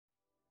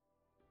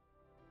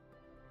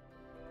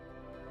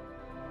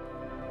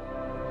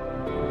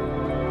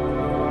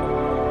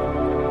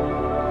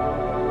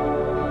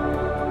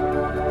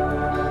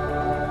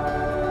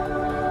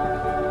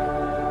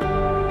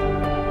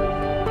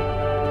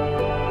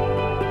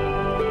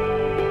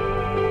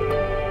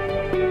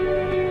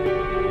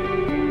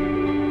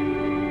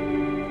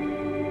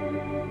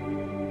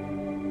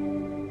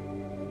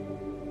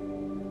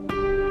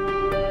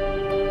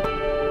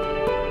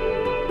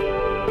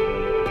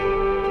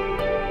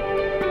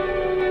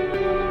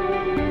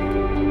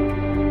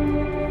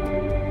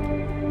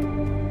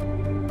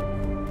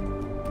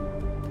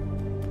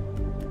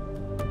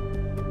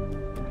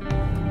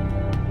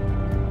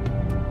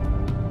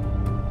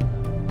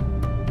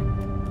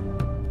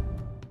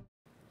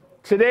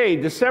Today,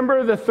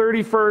 December the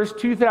 31st,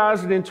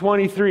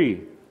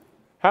 2023.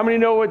 How many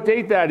know what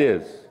date that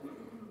is?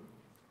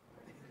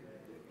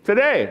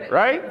 Today,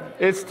 right?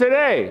 It's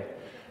today.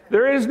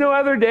 There is no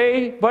other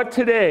day but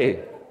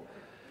today.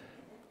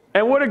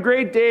 And what a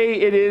great day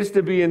it is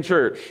to be in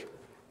church.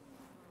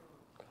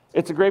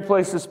 It's a great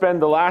place to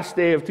spend the last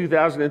day of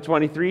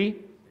 2023.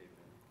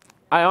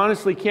 I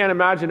honestly can't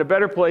imagine a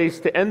better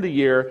place to end the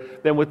year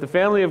than with the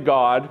family of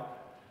God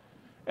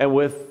and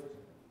with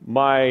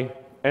my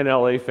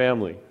NLA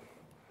family.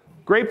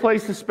 Great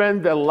place to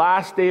spend the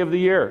last day of the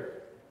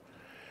year.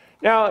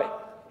 Now,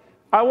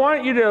 I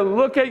want you to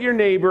look at your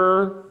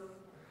neighbor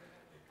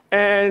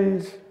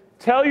and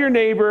tell your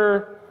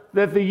neighbor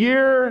that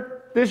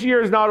this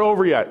year is not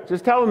over yet.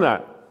 Just tell them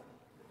that.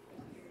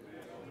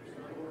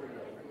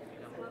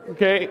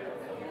 Okay?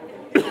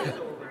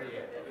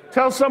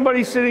 Tell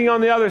somebody sitting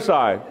on the other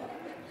side.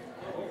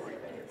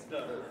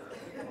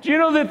 Do you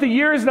know that the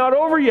year is not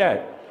over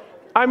yet?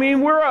 I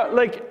mean,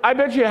 I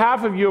bet you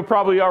half of you have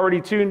probably already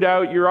tuned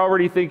out. You're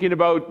already thinking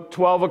about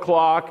 12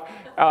 o'clock,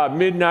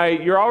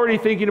 midnight. You're already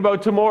thinking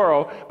about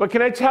tomorrow. But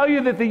can I tell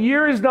you that the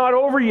year is not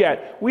over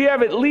yet? We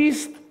have at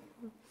least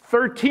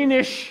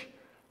 13-ish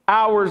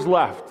hours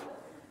left.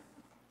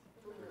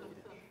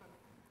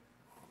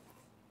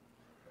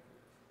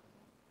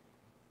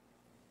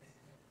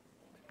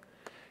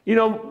 You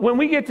know, when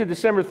we get to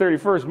December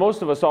 31st,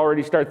 most of us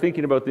already start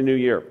thinking about the new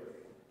year.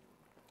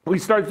 We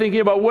start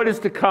thinking about what is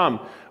to come.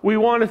 We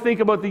want to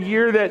think about the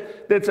year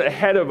that's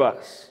ahead of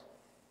us.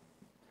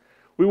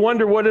 We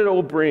wonder what it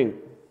will bring.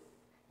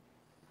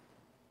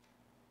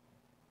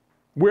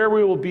 Where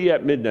we will be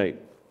at midnight.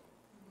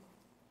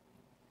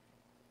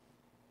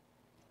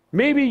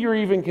 Maybe you're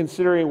even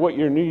considering what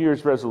your New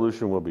Year's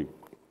resolution will be,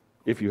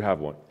 if you have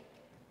one.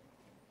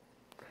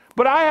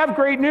 But I have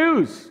great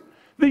news.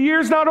 The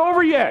year's not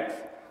over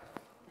yet.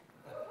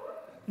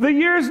 The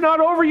year's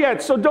not over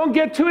yet, so don't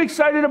get too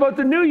excited about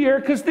the new year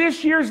because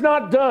this year's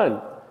not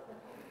done.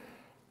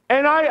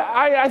 And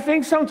I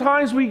think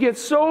sometimes we get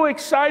so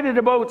excited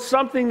about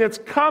something that's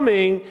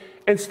coming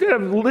instead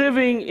of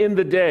living in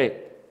the day.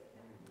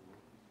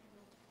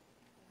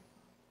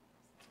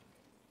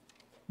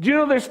 Do you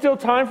know there's still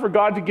time for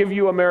God to give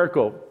you a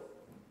miracle?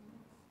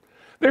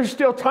 There's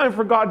still time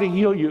for God to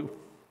heal you.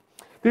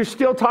 There's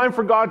still time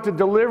for God to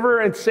deliver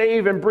and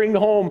save and bring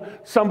home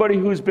somebody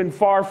who's been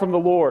far from the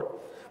Lord.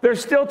 There's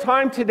still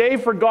time today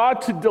for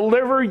God to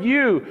deliver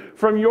you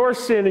from your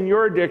sin and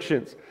your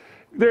addictions.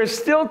 There's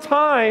still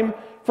time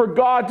for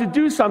God to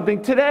do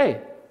something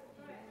today.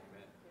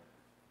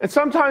 And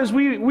sometimes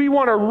we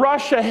want to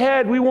rush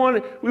ahead. We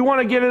want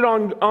to get it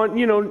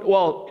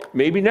on,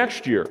 maybe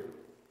next year.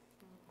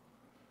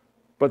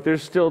 But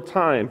there's still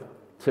time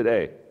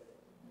today.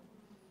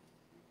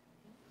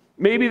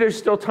 Maybe there's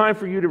still time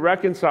for you to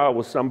reconcile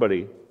with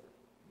somebody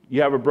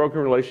you have a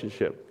broken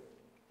relationship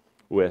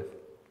with.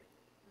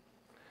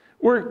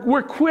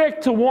 We're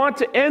quick to want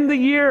to end the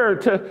year,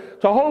 to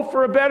hope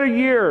for a better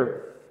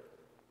year.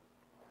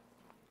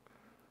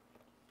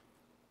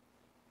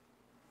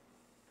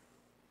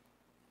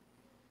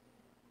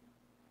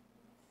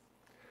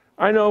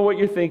 I know what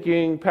you're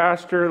thinking,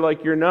 Pastor,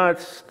 like you're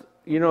nuts.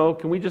 You know,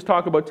 can we just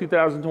talk about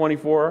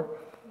 2024?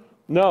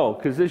 No,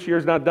 because this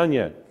year's not done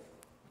yet.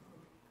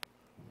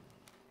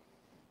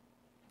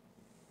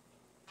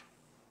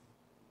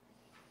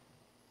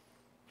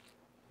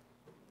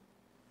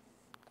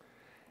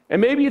 And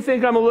maybe you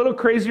think I'm a little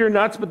crazy or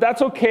nuts, but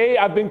that's okay.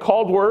 I've been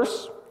called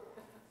worse.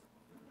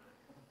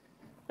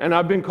 And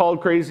I've been called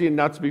crazy and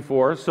nuts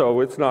before, so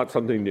it's not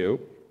something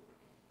new.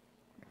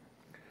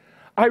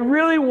 I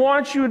really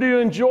want you to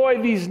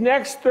enjoy these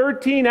next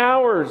 13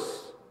 hours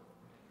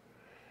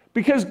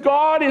because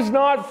God is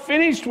not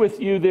finished with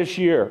you this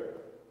year.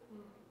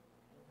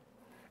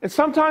 And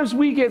sometimes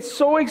we get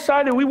so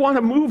excited, we want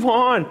to move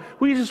on.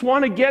 We just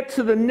want to get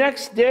to the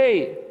next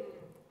day.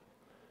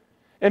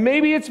 And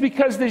maybe it's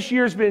because this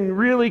year's been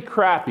really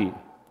crappy.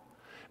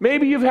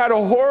 Maybe you've had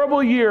a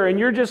horrible year and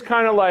you're just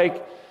kind of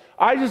like,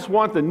 I just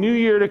want the new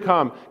year to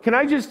come. Can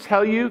I just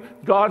tell you,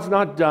 God's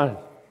not done.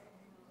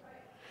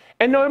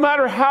 And no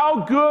matter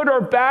how good or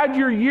bad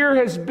your year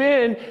has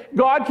been,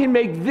 God can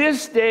make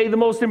this day the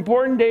most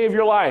important day of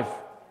your life.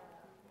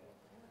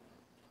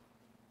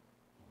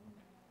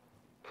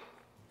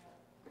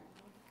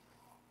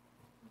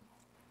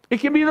 It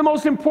can be the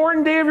most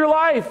important day of your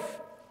life.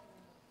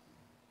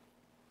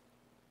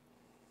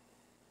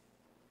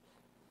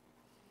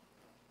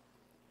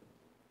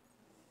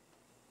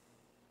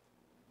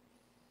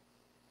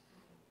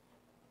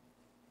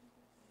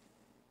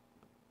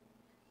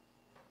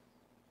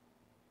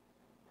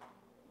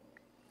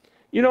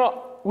 You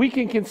know, we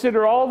can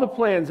consider all the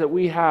plans that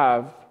we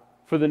have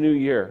for the new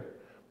year,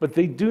 but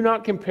they do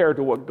not compare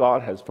to what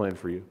God has planned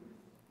for you.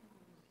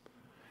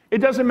 It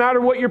doesn't matter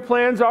what your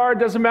plans are. It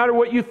doesn't matter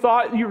what you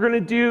thought you were going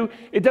to do.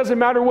 It doesn't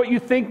matter what you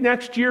think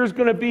next year is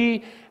going to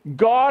be.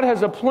 God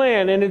has a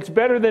plan, and it's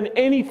better than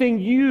anything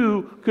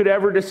you could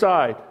ever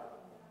decide.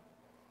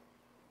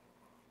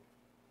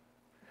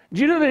 Do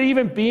you know that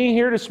even being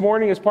here this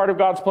morning is part of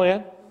God's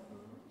plan?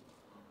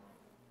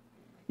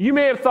 You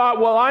may have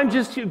thought, well, I'm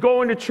just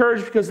going to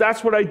church because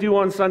that's what I do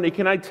on Sunday.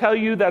 Can I tell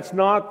you that's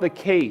not the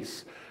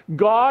case?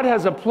 God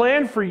has a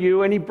plan for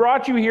you, and he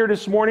brought you here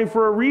this morning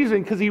for a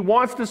reason, because he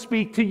wants to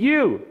speak to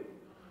you.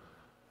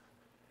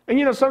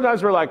 And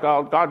sometimes we're like,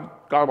 oh,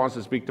 God wants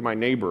to speak to my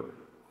neighbor.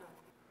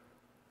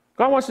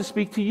 God wants to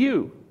speak to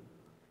you.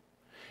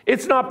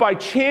 It's not by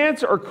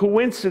chance or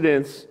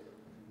coincidence.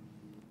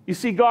 You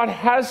see, God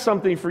has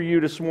something for you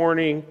this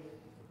morning,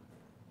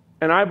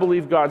 and I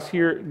believe God's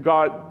here.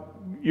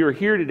 You're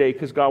here today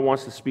because God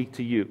wants to speak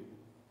to you.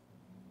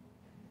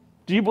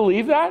 Do you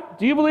believe that?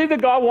 Do you believe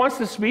that God wants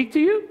to speak to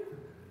you?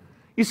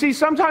 You see,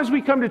 sometimes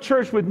we come to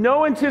church with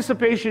no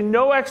anticipation,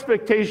 no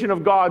expectation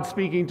of God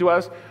speaking to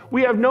us.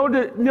 We have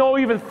no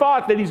even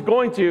thought that he's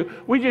going to.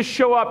 We just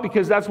show up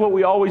because that's what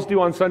we always do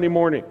on Sunday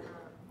morning.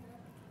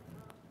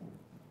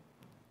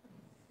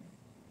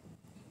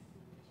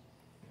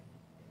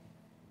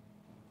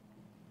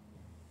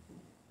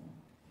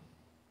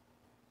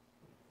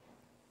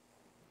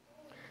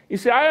 You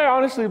see, I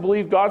honestly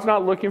believe God's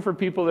not looking for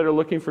people that are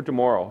looking for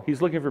tomorrow.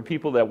 He's looking for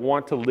people that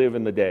want to live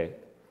in the day,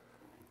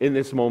 in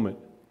this moment.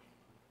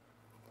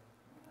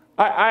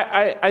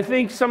 I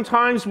think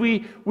sometimes we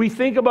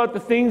think about the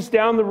things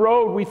down the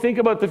road. We think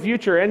about the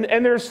future.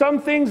 And there are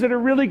some things that are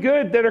really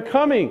good that are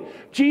coming.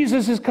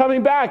 Jesus is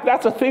coming back.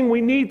 That's a thing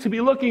we need to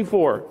be looking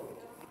for.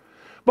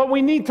 But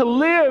we need to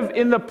live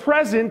in the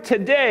present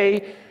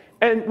today,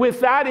 and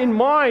with that in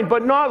mind,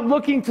 but not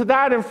looking to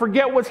that and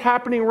forget what's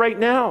happening right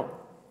now.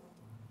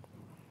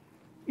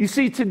 You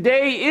see,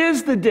 today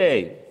is the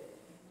day.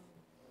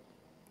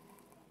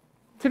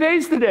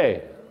 Today's the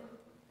day.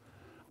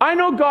 I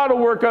know God will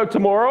work out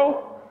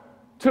tomorrow.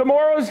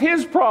 Tomorrow's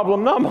his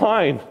problem, not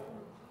mine.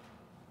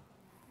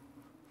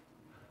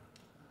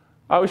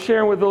 I was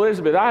sharing with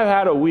Elizabeth, I've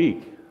had a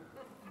week.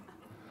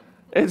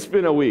 It's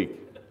been a week.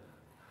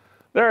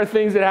 There are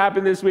things that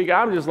happened this week.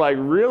 I'm just like,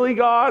 really,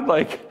 God?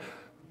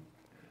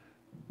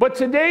 But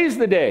today's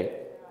the day.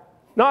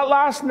 Not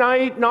last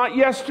night, not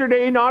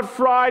yesterday, not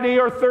Friday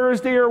or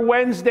Thursday or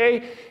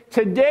Wednesday.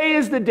 Today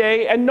is the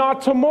day, and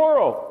not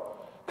tomorrow,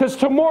 because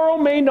tomorrow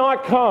may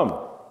not come.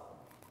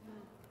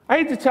 I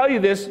hate to tell you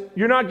this,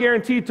 you're not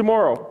guaranteed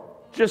tomorrow,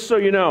 just so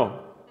you know.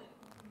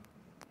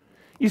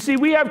 You see,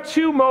 we have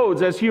two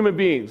modes as human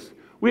beings.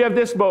 We have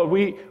this mode.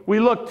 We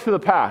look to the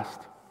past.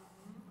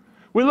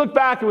 We look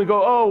back and we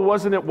go, oh,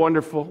 wasn't it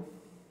wonderful?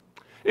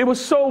 It was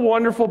so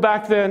wonderful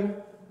back then.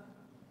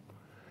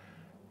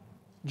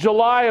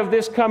 July of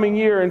this coming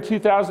year in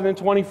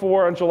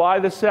 2024, on July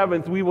the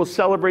 7th, we will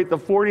celebrate the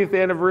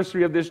 40th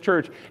anniversary of this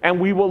church, and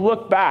we will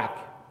look back.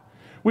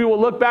 We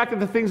will look back at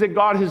the things that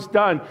God has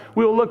done.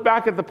 We will look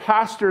back at the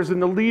pastors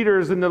and the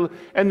leaders and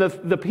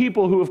the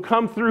people who have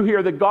come through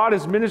here that God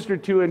has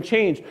ministered to and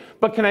changed.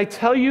 But can I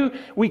tell you,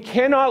 we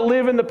cannot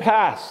live in the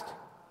past.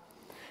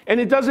 And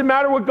it doesn't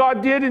matter what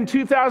God did in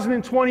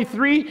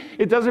 2023.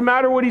 It doesn't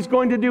matter what he's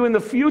going to do in the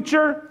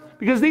future,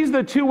 because these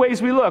are the two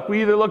ways we look.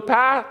 We either look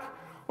back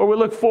or we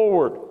look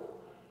forward.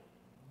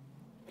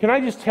 Can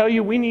I just tell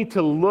you, we need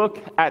to look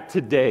at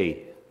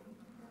today.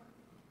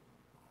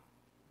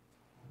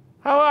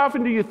 How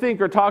often do you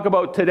think or talk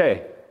about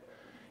today?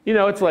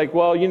 It's like,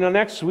 well,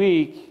 next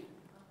week,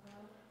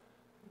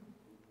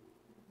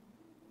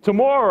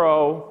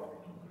 tomorrow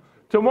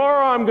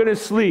I'm going to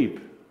sleep,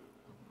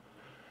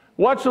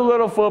 watch a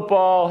little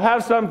football,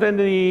 have something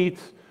to eat.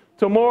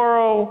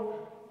 Tomorrow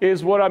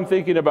is what I'm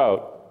thinking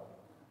about.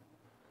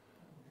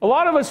 A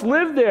lot of us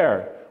live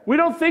there. We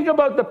don't think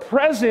about the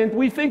present.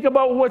 We think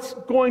about what's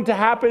going to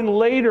happen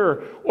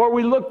later, or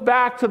we look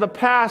back to the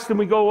past and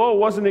we go, oh,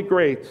 wasn't it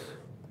great?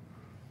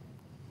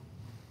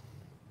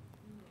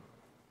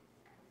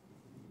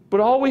 But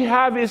all we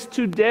have is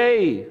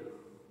today.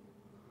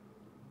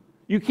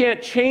 You can't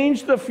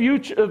change the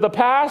future, the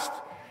past,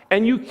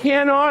 and you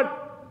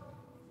cannot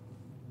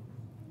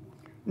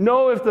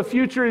know if the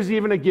future is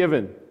even a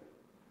given.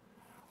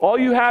 All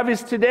you have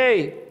is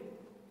today.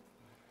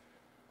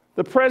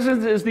 The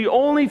present is the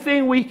only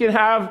thing we can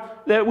have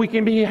that we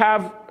can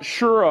have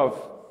sure of.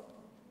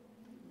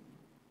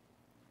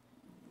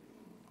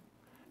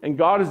 And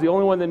God is the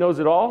only one that knows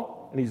it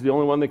all, and he's the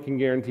only one that can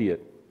guarantee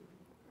it.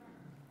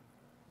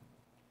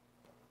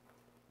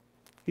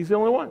 He's the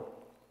only one.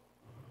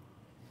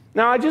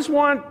 Now, I just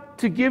want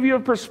to give you a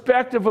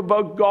perspective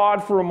about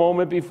God for a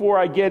moment before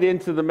I get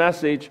into the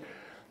message.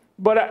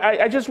 But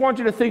I just want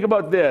you to think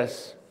about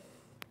this.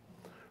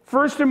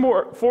 First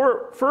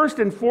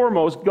and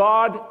foremost,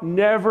 God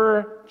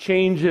never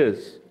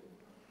changes.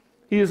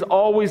 He is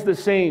always the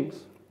same.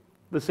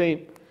 Look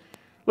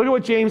at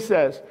what James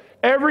says.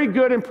 Every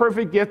good and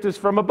perfect gift is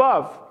from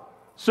above.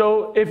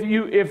 So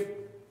if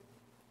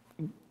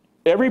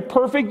every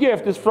perfect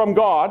gift is from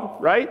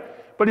God, right?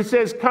 But it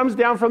says comes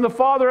down from the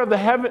Father of the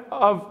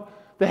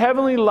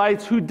heavenly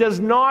lights, who does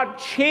not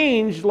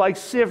change like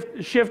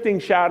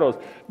shifting shadows.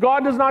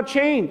 God does not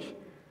change.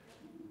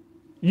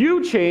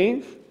 You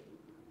change.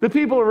 The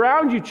people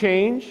around you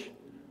change.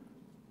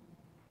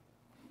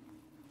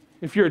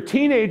 If you're a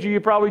teenager, you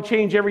probably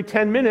change every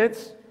 10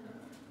 minutes,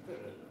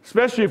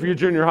 especially if you're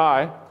junior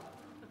high.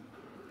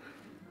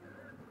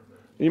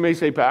 You may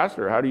say,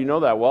 Pastor, how do you know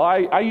that? Well,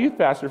 I youth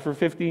pastored for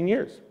 15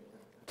 years.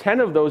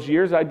 10 of those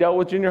years I dealt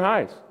with junior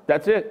highs.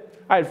 That's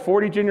it. I had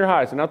 40 junior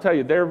highs, and I'll tell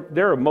you,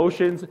 their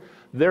emotions,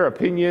 their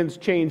opinions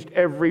changed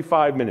every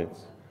 5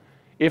 minutes,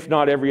 if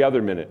not every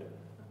other minute.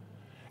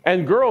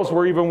 And girls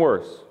were even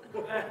worse.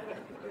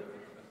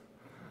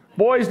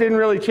 Boys didn't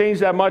really change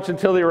that much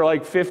until they were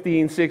like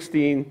 15,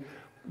 16.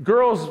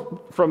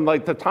 Girls, from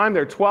like the time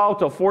they're 12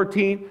 to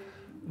 14,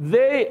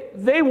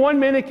 they 1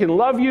 minute can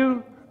love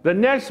you, the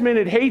next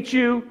minute hate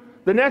you,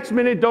 the next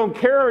minute don't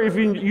care if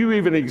you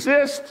even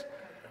exist,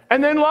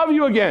 and then love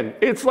you again.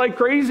 It's like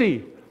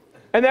crazy.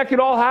 And that could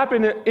all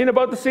happen in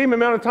about the same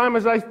amount of time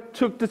as I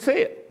took to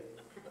say it.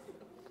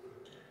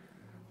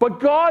 But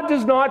God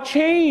does not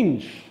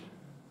change.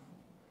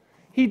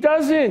 He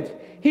doesn't.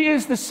 He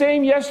is the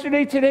same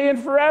yesterday, today, and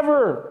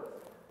forever.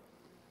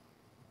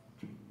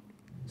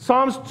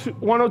 Psalms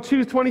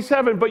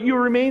 102:27, but you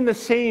remain the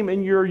same,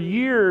 and your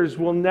years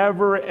will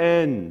never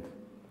end.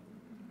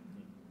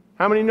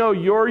 How many know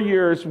your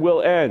years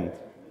will end?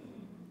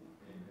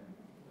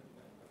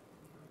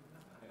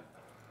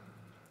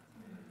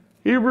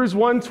 Hebrews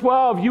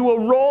 1:12, you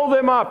will roll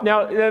them up.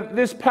 Now,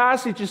 this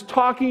passage is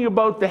talking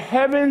about the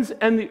heavens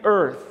and the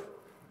earth.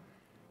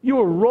 You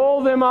will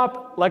roll them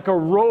up like a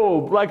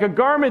robe, like a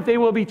garment, they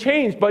will be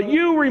changed, but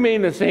you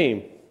remain the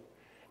same,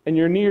 and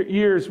your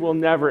years will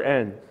never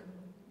end.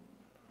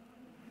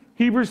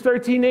 Hebrews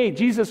 13:8,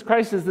 Jesus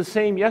Christ is the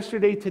same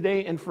yesterday,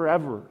 today, and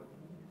forever.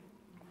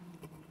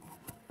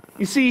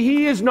 You see,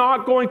 he is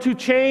not going to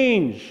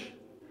change.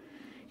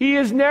 He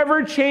is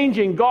never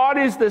changing. God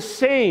is the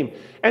same.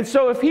 And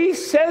so if he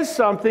says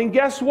something,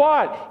 guess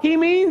what? He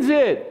means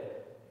it.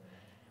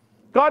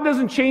 God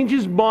doesn't change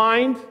his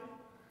mind.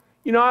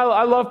 You know,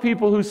 I love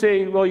people who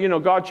say, well, you know,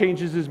 God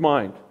changes his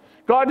mind.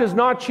 God does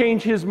not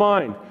change his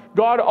mind.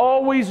 God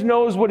always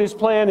knows what his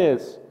plan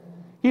is.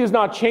 He has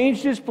not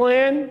changed his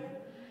plan.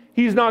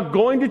 He's not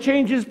going to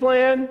change his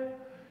plan.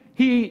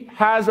 He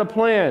has a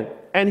plan,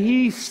 and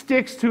he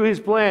sticks to his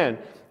plan.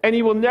 And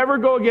he will never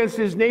go against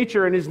his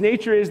nature, and his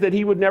nature is that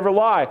he would never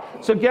lie.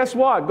 So guess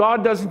what?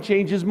 God doesn't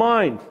change his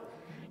mind.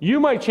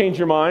 You might change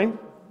your mind.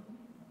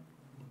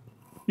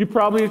 You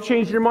probably have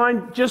changed your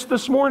mind just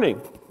this morning.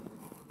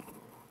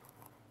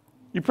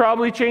 You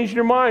probably changed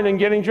your mind in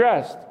getting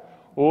dressed.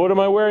 Well, what am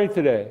I wearing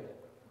today?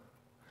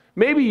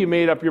 Maybe you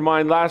made up your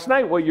mind last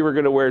night what you were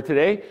going to wear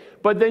today,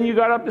 but then you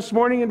got up this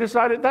morning and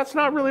decided, that's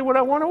not really what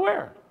I want to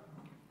wear.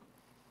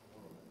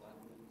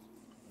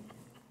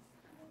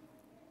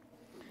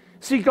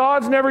 See,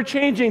 God's never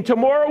changing.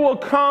 Tomorrow will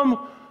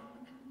come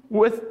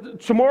with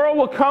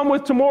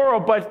tomorrow,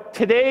 but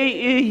today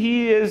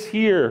he is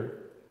here.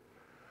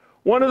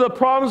 One of the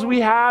problems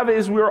we have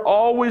is we're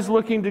always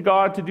looking to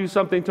God to do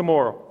something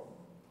tomorrow.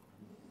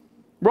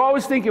 We're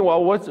always thinking,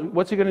 well,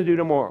 what's he going to do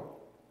tomorrow?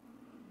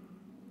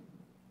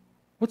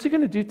 What's he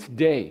going to do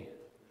today?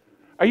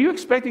 Are you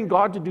expecting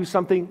God to do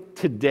something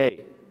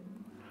today?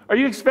 Are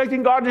you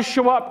expecting God to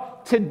show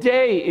up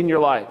today in your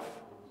life?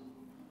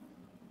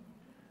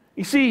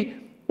 You see,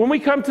 when we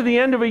come to the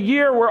end of a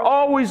year, we're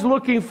always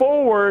looking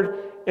forward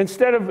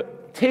instead of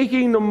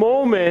taking the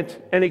moment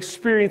and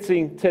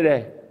experiencing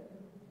today.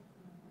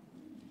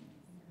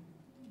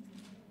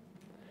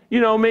 You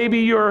know, maybe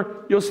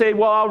you'll say,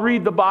 well, I'll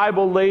read the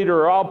Bible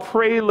later, or I'll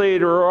pray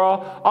later, or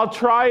I'll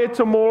try it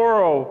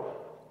tomorrow.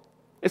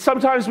 And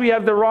sometimes we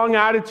have the wrong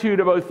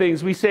attitude about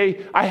things. We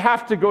say, I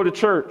have to go to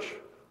church.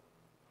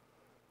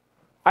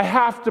 I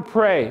have to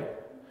pray.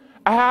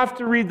 I have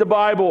to read the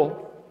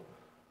Bible.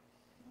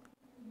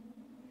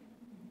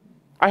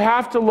 I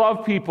have to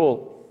love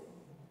people.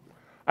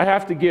 I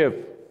have to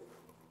give.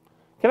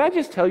 Can I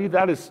just tell you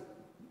that is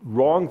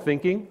wrong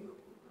thinking?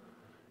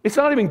 It's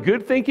not even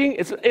good thinking.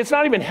 It's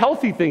not even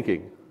healthy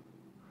thinking.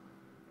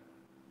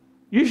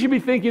 You should be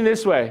thinking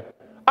this way.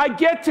 I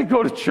get to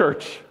go to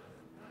church.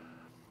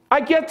 I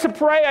get to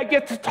pray. I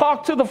get to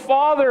talk to the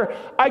Father.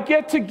 I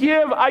get to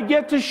give. I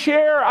get to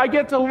share. I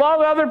get to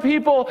love other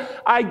people.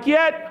 I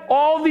get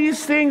all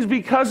these things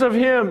because of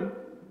him.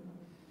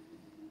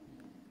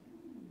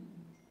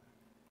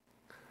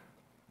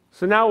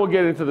 So now we'll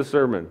get into the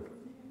sermon.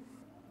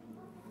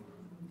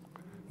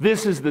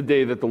 This is the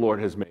day that the Lord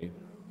has made.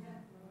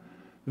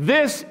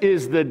 This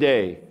is the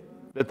day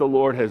that the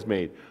Lord has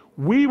made.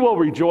 We will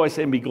rejoice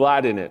and be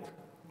glad in it.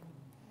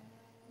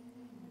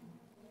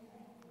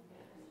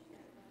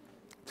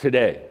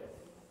 Today.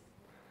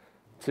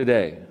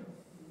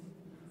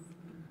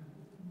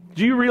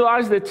 Do you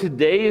realize that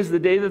today is the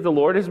day that the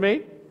Lord has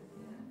made?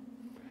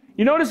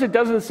 You notice it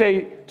doesn't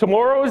say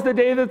tomorrow is the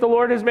day that the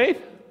Lord has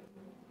made?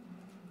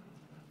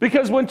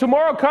 Because when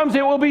tomorrow comes,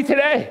 it will be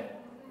today.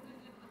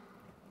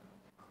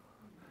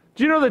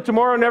 Do you know that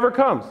tomorrow never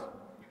comes?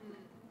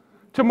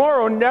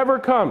 Tomorrow never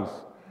comes.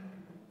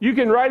 You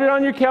can write it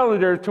on your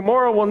calendar.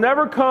 Tomorrow will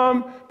never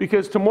come,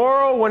 because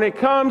tomorrow, when it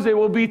comes, it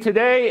will be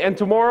today, and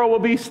tomorrow will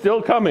be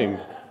still coming.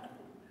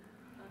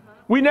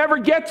 We never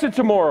get to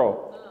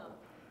tomorrow.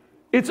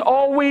 It's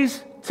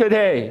always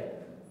today.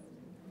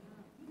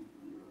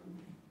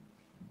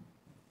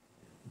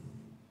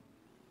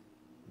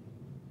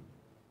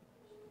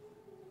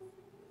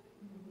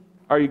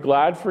 Are you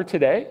glad for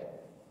today?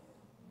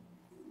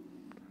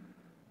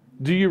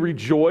 Do you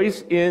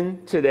rejoice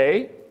in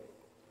today?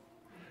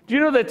 Do you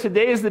know that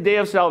today is the day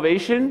of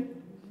salvation?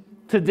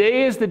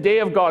 Today is the day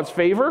of God's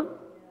favor.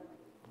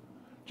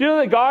 Do you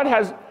know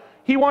that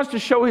He wants to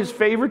show His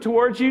favor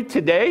towards you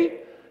today?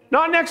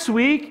 Not next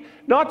week,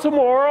 not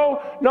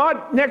tomorrow,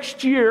 not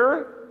next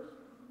year.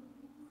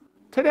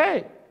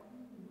 Today.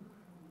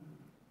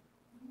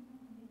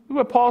 Look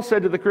what Paul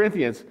said to the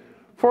Corinthians.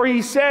 For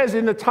he says,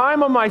 in the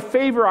time of my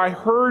favor I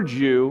heard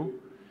you,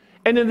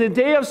 and in the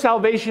day of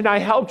salvation I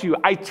helped you.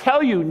 I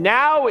tell you,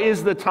 now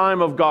is the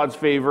time of God's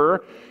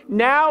favor.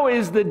 Now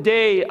is the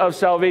day of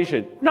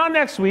salvation. Not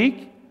next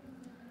week.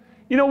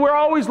 You know, we're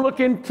always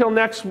looking till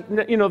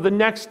the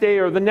next day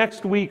or the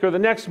next week or the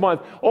next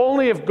month.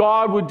 Only if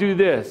God would do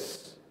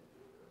this.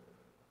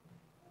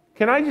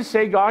 Can I just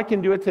say God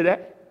can do it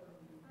today?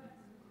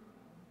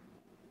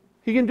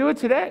 He can do it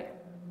today.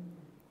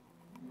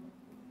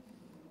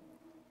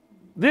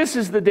 This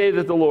is the day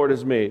that the Lord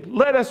has made.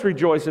 Let us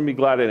rejoice and be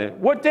glad in it.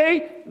 What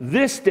day?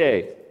 This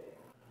day.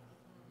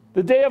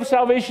 The day of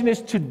salvation is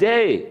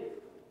today.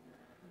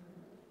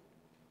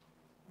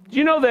 Do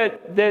you know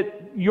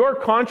that your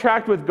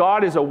contract with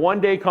God is a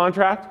one-day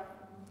contract?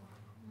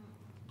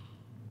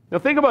 Now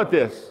think about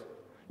this.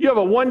 You have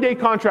a one-day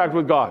contract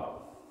with God.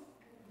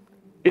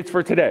 It's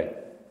for today.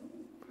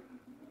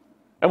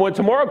 And when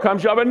tomorrow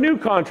comes, you have a new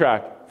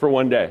contract for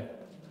one day.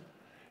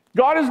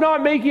 God is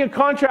not making a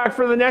contract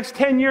for the next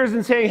 10 years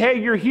and saying, hey,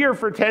 you're here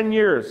for 10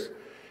 years.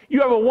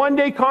 You have a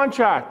one-day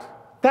contract.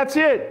 That's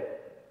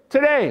it.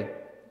 Today.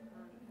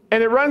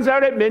 And it runs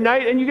out at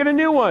midnight and you get a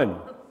new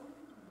one.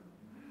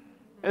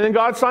 And then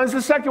God signs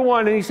the second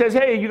one and He says,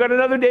 hey, you got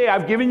another day.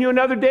 I've given you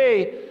another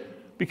day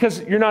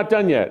because you're not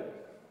done yet.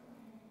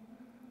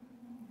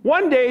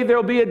 One day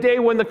there'll be a day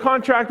when the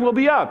contract will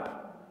be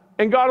up.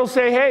 And God will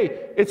say,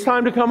 hey, it's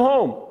time to come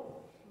home.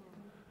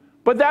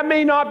 But that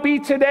may not be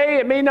today,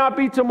 it may not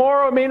be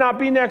tomorrow, it may not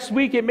be next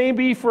week, it may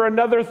be for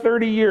another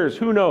 30 years,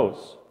 who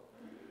knows?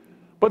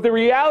 But the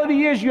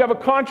reality is you have a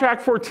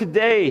contract for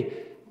today.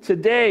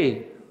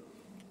 Today.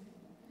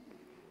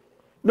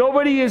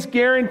 Nobody is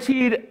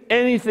guaranteed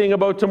anything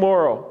about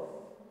tomorrow.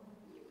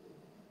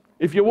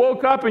 If you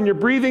woke up and you're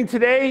breathing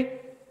today,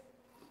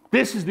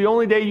 this is the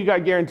only day you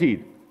got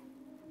guaranteed.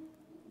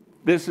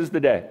 This is the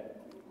day.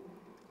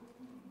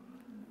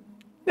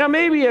 Now,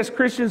 maybe as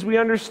Christians, we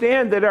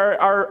understand that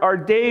our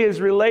day is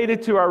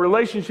related to our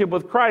relationship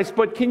with Christ,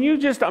 but can you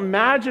just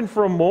imagine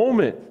for a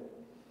moment,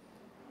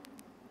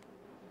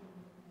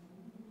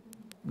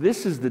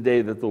 this is the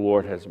day that the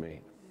Lord has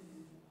made.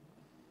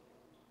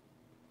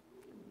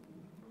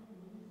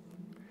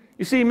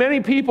 You see, many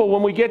people,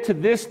 when we get to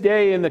this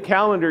day in the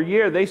calendar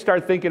year, they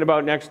start thinking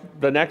about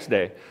the next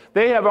day.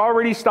 They have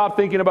already stopped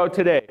thinking about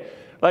today.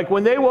 Like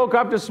when they woke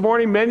up this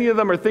morning, many of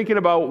them are thinking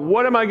about,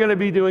 what am I going to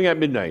be doing at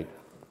midnight?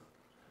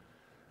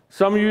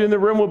 Some of you in the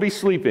room will be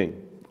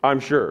sleeping, I'm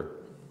sure.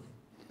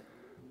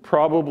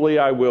 Probably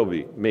I will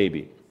be,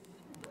 maybe.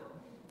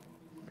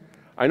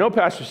 I know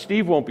Pastor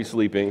Steve won't be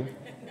sleeping.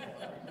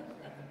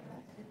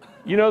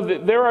 You know,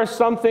 there are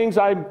some things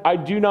I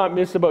do not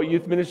miss about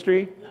youth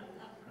ministry.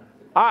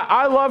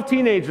 I love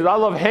teenagers. I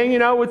love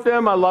hanging out with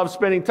them. I love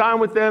spending time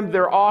with them.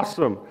 They're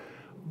awesome.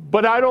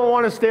 But I don't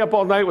want to stay up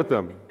all night with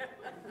them.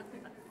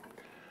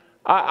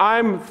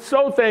 I'm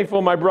so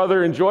thankful my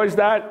brother enjoys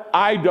that.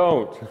 I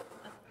don't.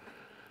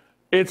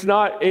 It's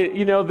not,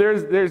 you know,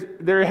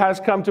 there has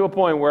come to a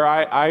point where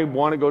I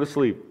want to go to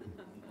sleep.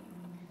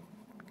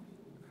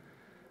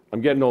 I'm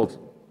getting old.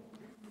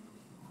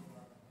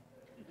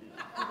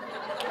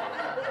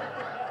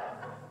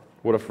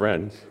 What a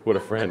friend. What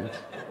a friend.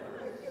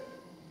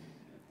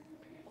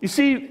 You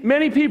see,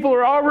 many people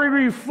are already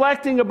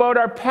reflecting about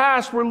our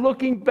past. We're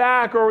looking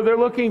back or they're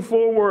looking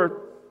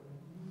forward.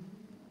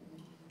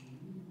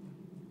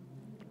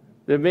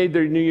 They've made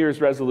their New Year's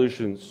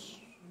resolutions.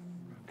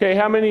 Okay,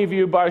 how many of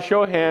you, by a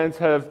show of hands,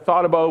 have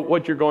thought about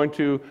what you're going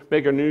to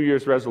make a New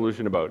Year's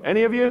resolution about?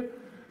 Any of you?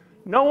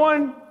 No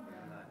one?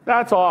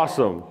 That's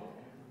awesome.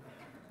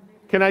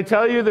 Can I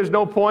tell you there's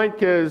no point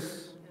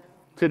because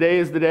today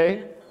is the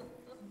day?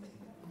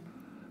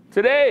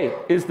 Today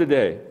is the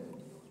day.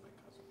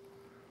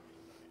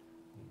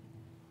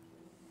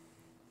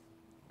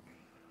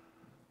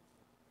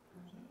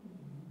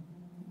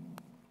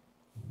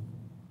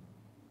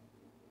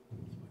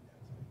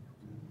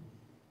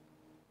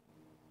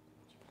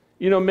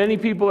 You know, many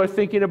people are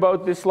thinking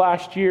about this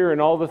last year and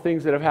all the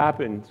things that have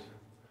happened.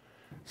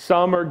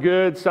 Some are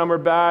good, some are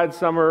bad,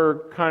 some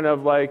are kind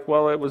of like,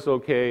 well, it was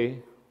okay.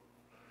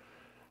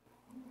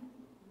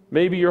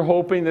 Maybe you're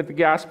hoping that the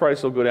gas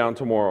price will go down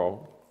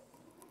tomorrow.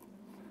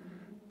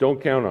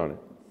 Don't count on it.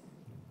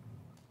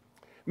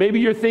 Maybe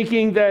you're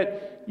thinking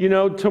that, you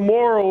know,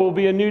 tomorrow will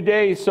be a new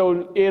day,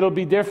 so it'll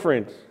be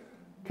different.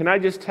 Can I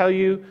just tell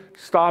you,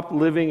 stop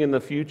living in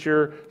the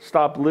future,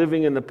 stop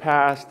living in the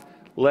past.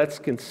 Let's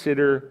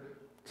consider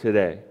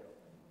today.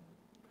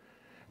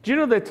 Do you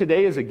know that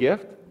today is a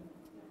gift?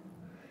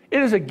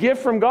 It is a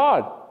gift from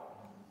God.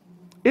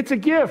 It's a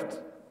gift.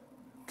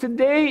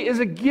 Today is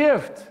a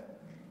gift.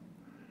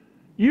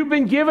 You've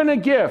been given a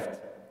gift.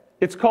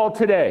 It's called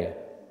today.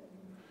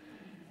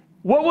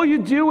 What will you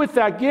do with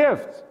that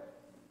gift?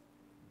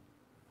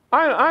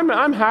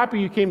 I'm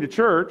happy you came to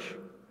church,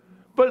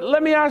 but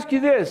let me ask you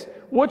this.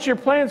 What's your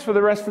plans for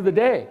the rest of the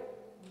day?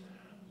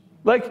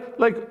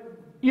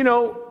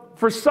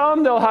 For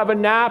some, they'll have a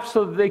nap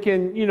so that they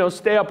can,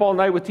 stay up all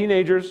night with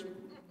teenagers,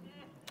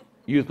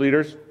 youth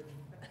leaders.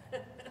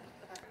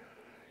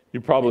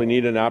 You probably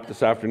need a nap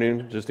this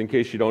afternoon, just in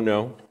case you don't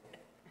know.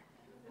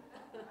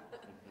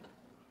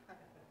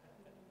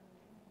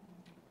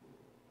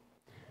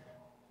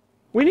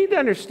 We need to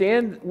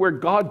understand where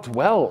God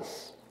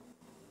dwells.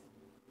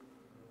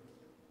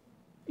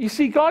 You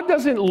see, God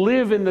doesn't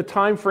live in the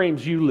time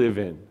frames you live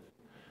in.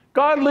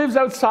 God lives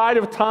outside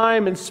of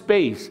time and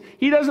space.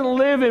 He doesn't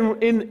live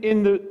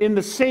in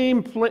the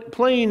same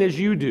plane as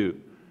you do.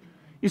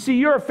 You see,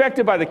 you're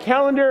affected by the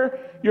calendar.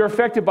 You're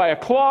affected by a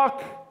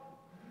clock.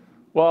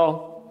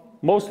 Well,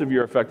 most of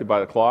you are affected by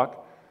the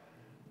clock.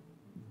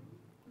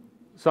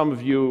 Some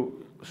of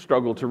you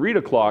struggle to read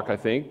a clock, I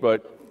think,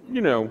 but,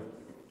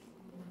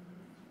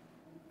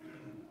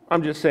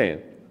 I'm just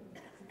saying.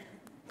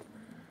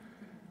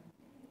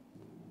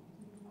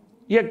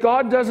 Yet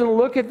God doesn't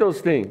look at those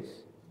things.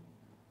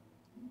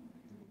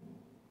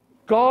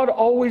 God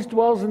always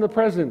dwells in the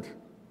present.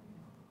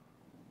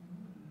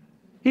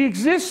 He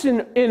exists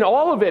in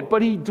all of it,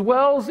 but he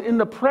dwells in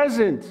the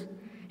present.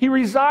 He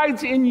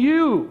resides in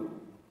you.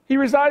 He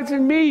resides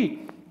in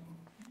me.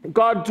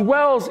 God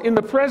dwells in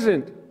the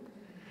present.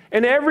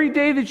 And every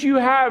day that you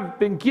have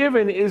been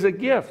given is a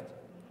gift.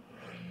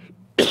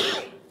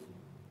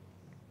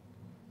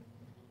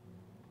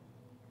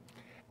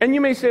 And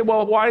you may say,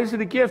 well, why is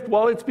it a gift?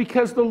 Well, it's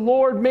because the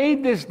Lord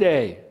made this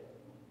day.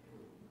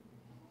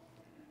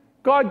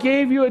 God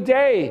gave you a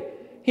day.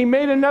 He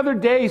made another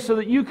day so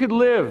that you could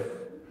live.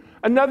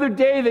 Another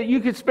day that you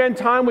could spend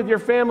time with your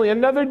family.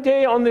 Another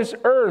day on this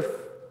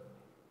earth.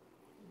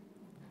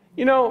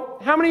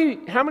 How many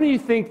of you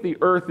think the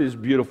earth is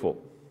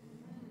beautiful?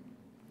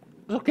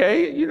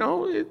 Okay, if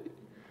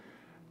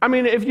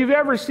you've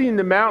ever seen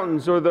the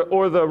mountains or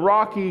the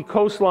rocky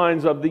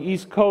coastlines of the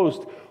East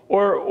Coast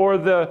or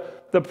the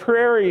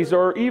prairies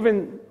or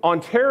even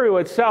Ontario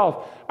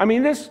itself,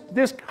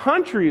 this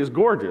country is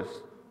gorgeous.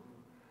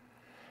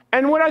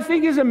 And what I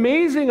think is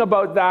amazing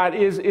about that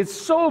is it's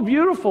so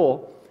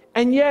beautiful,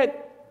 and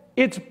yet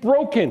it's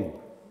broken.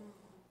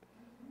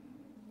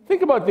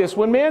 Think about this.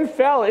 When man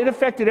fell, it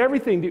affected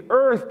everything. The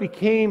earth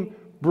became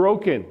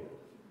broken.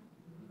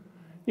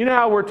 You know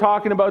how we're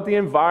talking about the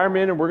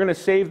environment and we're going to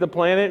save the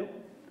planet?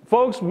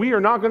 Folks, we are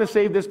not going to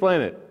save this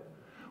planet.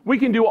 We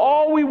can do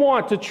all we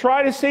want to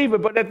try to save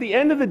it, but at the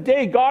end of the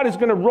day, God is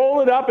going to roll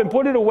it up and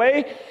put it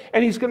away,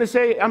 and he's going to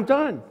say, I'm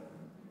done,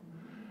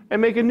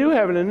 and make a new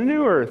heaven and a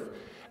new earth.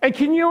 And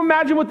can you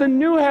imagine what the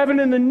new heaven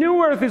and the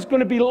new earth is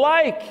going to be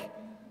like?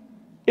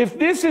 If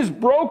this is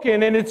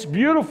broken and it's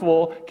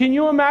beautiful, can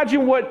you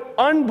imagine what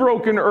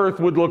unbroken earth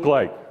would look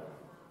like?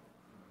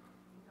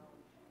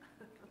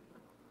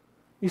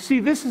 You see,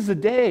 this is a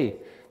day.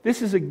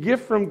 This is a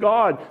gift from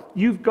God.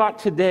 You've got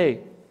today.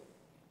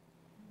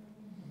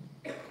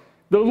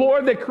 The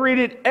Lord that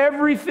created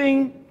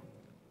everything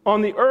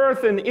on the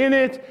earth and in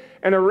it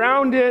and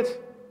around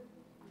it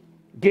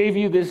gave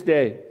you this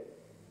day.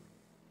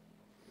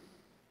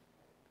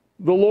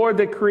 The Lord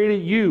that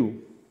created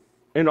you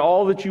and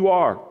all that you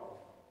are.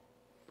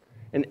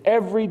 And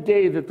every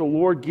day that the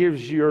Lord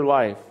gives you your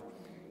life,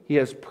 he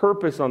has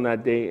purpose on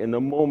that day and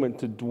the moment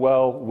to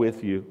dwell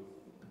with you.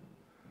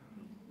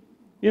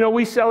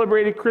 We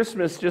celebrated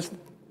Christmas just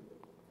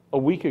a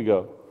week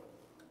ago.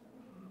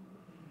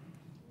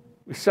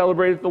 We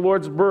celebrated the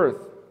Lord's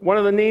birth. One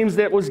of the names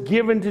that was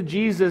given to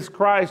Jesus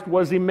Christ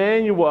was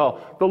Emmanuel,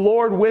 the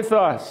Lord with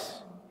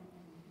us.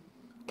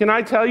 Can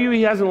I tell you,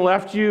 he hasn't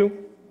left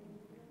you?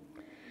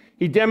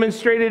 He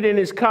demonstrated in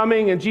his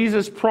coming, and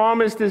Jesus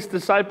promised his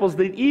disciples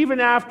that even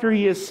after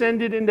he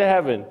ascended into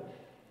heaven,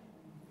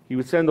 he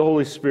would send the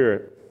Holy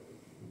Spirit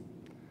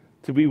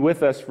to be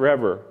with us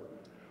forever.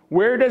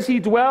 Where does he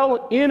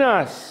dwell? In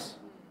us.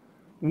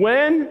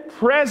 When?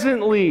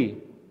 Presently.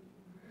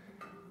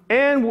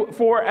 And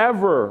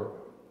forever.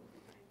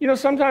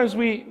 Sometimes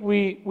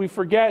we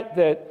forget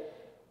that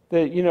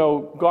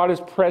God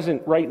is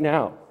present right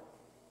now.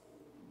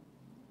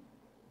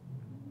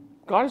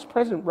 God is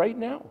present right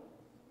now.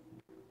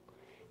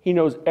 He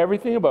knows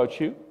everything about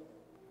you.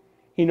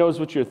 He knows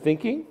what you're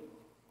thinking.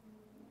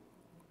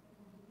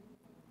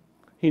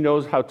 He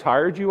knows how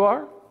tired you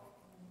are.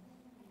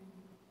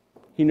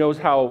 He knows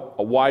how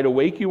wide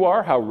awake you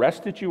are, how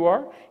rested you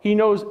are. He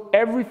knows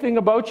everything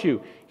about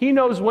you. He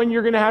knows when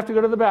you're going to have to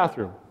go to the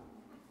bathroom.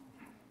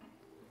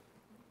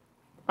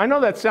 I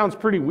know that sounds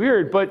pretty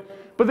weird,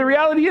 but the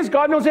reality is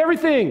God knows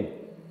everything.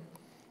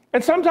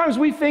 And sometimes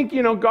we think,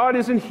 God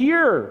isn't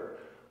here.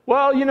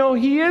 Well,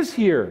 he is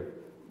here.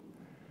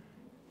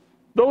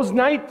 Those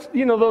nights,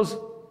 those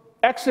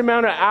X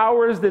amount of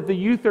hours that the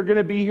youth are going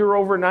to be here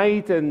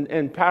overnight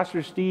and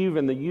Pastor Steve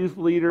and the youth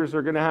leaders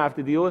are going to have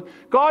to deal with.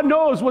 God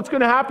knows what's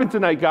going to happen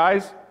tonight,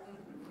 guys.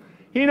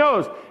 He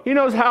knows. He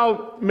knows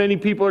how many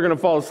people are going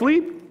to fall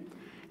asleep.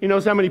 He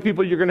knows how many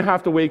people you're going to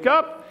have to wake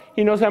up.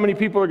 He knows how many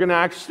people are going to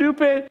act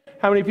stupid,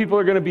 how many people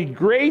are going to be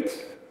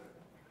great.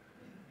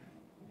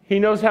 He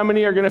knows how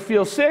many are going to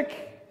feel sick,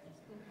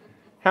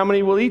 how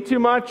many will eat too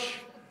much.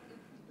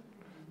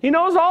 He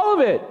knows all of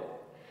it.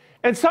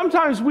 And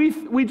sometimes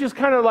we just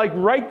kind of like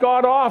write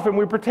God off and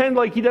we pretend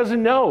like he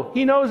doesn't know.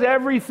 He knows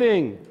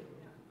everything.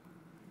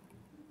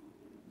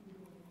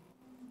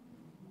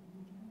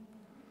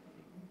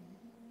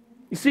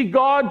 You see,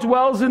 God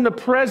dwells in the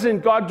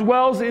present. God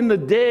dwells in the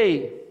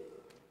day.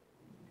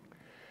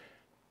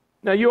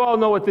 Now, you all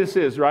know what this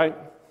is, right?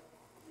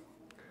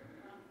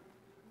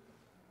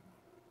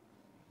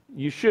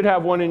 You should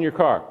have one in your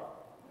car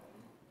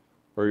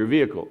or your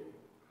vehicle.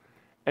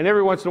 And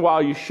every once in a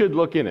while, you should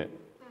look in it,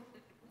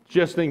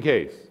 just in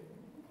case.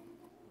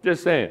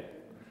 Just saying.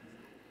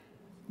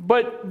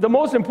 But the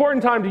most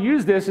important time to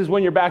use this is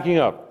when you're backing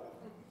up.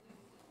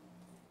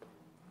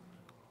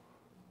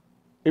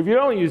 If you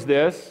don't use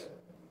this,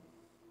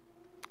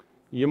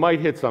 you might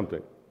hit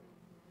something.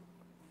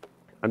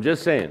 I'm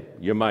just saying,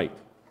 you might.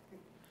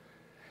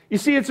 You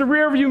see, it's a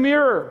rearview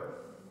mirror.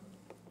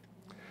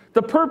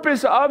 The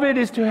purpose of it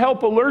is to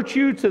help alert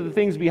you to the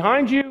things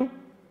behind you,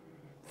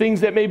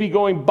 things that may be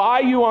going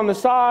by you on the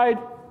side,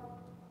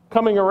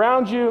 coming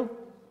around you.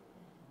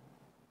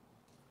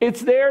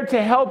 It's there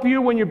to help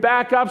you when you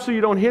back up so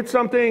you don't hit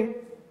something.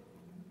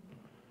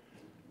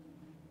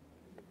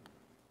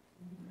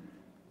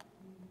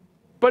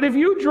 But if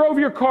you drove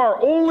your car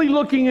only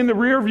looking in the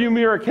rearview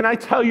mirror, can I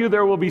tell you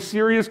there will be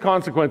serious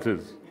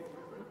consequences?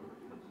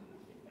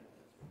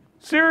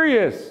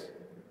 Serious.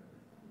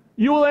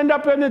 You will end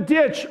up in a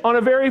ditch on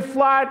a very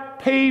flat,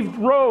 paved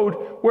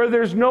road where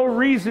there's no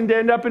reason to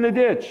end up in a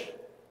ditch.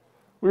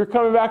 We were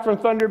coming back from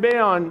Thunder Bay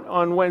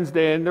on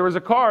Wednesday, and there was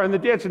a car in the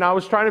ditch, and I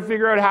was trying to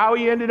figure out how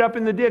he ended up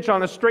in the ditch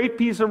on a straight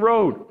piece of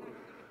road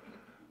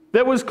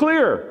that was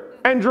clear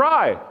and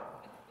dry,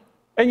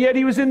 and yet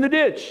he was in the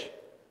ditch.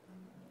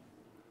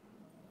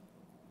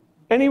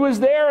 And he was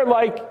there,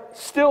 like,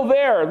 still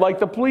there, like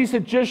the police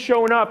had just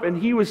shown up, and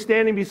he was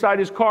standing beside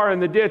his car in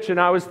the ditch,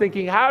 and I was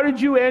thinking, how did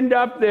you end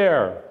up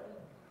there?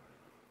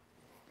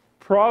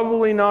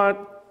 Probably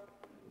not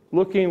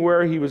looking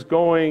where he was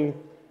going,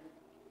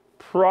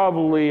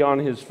 probably on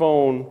his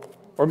phone,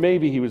 or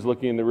maybe he was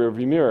looking in the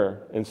rearview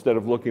mirror instead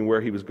of looking where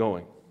he was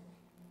going.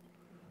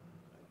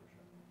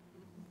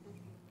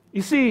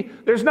 You see,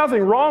 there's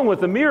nothing wrong with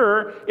the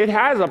mirror. It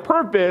has a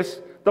purpose.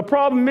 The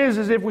problem is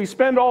if we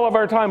spend all of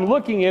our time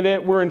looking at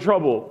it, we're in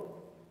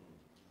trouble.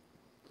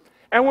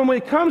 And when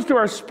it comes to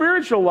our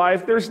spiritual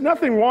life, there's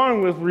nothing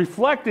wrong with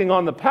reflecting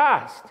on the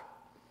past.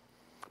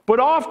 But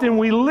often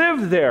we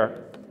live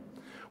there.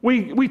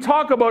 We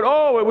talk about,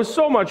 oh, it was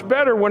so much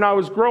better when I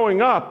was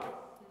growing up.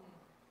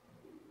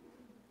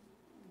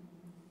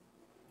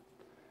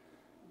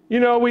 You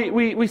know,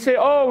 we say,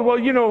 oh, well,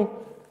 you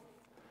know,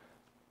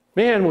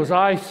 man, was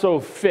I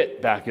so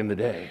fit back in the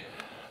day.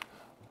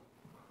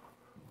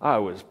 I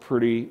was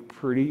pretty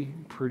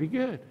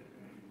good.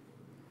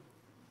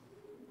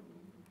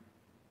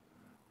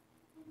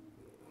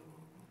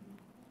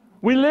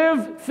 We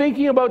live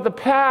thinking about the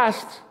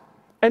past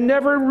and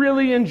never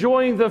really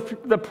enjoying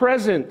the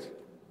present.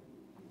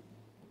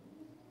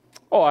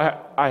 Oh,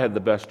 I had the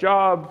best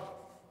job.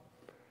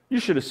 You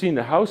should have seen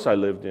the house I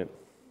lived in.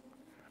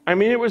 I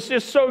mean, it was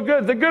just so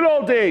good. The good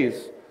old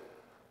days.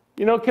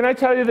 You know, can I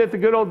tell you that the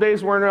good old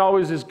days weren't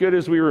always as good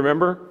as we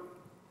remember?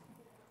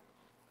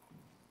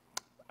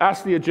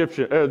 Ask the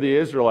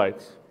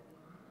Israelites.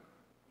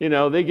 You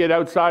know, they get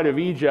outside of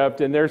Egypt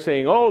and they're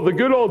saying, oh, the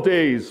good old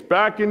days,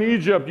 back in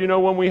Egypt, you know,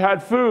 when we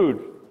had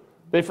food.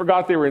 They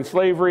forgot they were in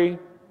slavery.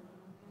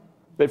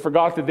 They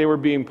forgot that they were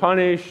being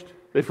punished.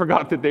 They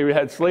forgot that they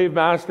had slave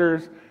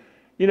masters.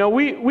 You know,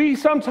 we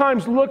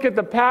sometimes look at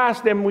the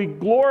past and we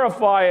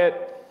glorify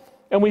it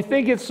and we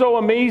think it's so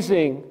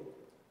amazing.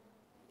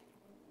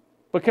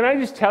 But can I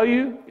just tell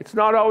you, it's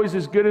not always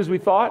as good as we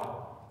thought.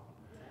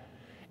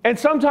 And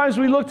sometimes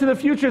we look to the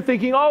future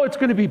thinking, oh, it's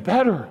going to be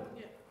better.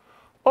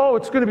 Oh,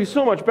 it's going to be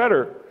so much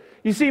better.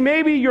 You see,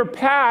 maybe your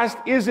past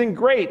isn't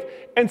great.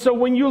 And so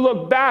when you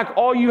look back,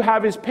 all you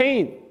have is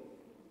pain.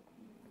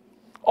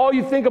 All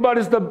you think about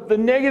is the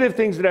negative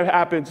things that have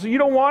happened. So you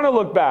don't want to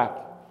look back.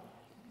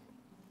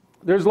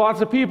 There's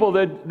lots of people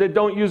that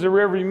don't use a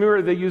rearview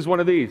mirror, they use one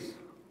of these.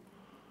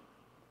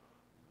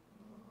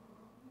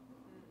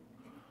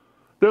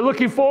 They're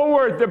looking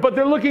forward, but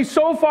they're looking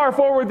so far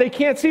forward they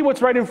can't see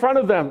what's right in front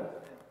of them.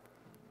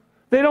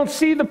 They don't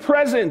see the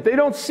present. They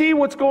don't see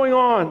what's going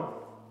on.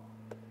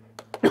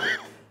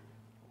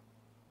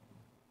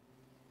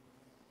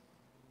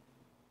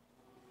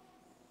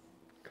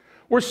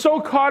 We're so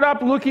caught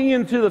up looking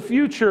into the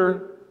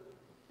future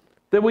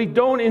that we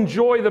don't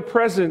enjoy the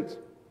present.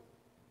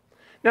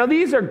 Now,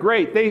 these are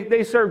great.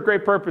 They serve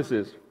great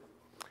purposes.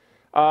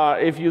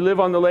 If you live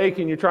on the lake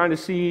and you're trying to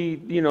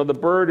see, you know, the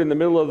bird in the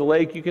middle of the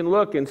lake, you can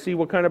look and see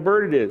what kind of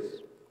bird it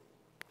is.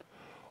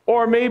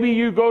 Or maybe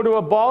you go to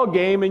a ball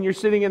game and you're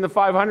sitting in the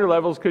 500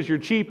 levels because you're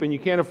cheap and you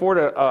can't afford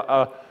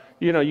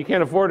You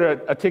can't afford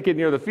a ticket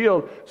near the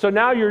field. So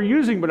now you're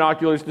using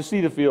binoculars to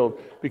see the field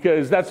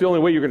because that's the only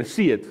way you're going to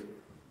see it.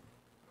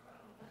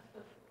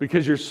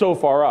 Because you're so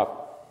far up.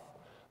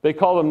 They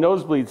call them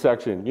nosebleed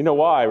section. You know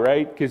why,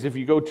 right? Because if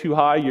you go too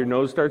high, your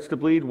nose starts to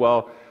bleed.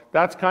 Well,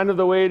 that's kind of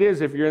the way it is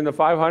if you're in the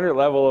 500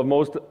 level of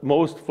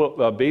most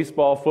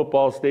baseball,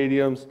 football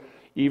stadiums,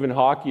 even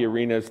hockey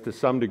arenas to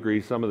some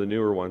degree, some of the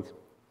newer ones.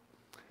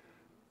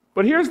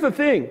 But here's the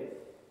thing.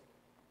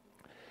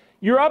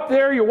 You're up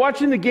there, you're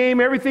watching the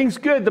game, everything's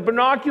good. The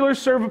binoculars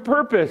serve a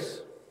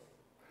purpose.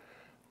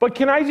 But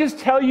can I just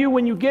tell you,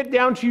 when you get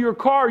down to your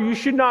car, you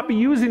should not be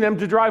using them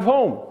to drive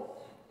home.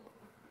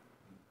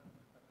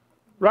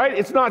 Right?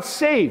 It's not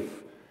safe.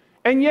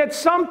 And yet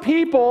some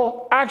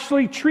people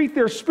actually treat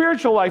their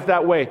spiritual life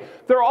that way.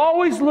 They're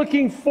always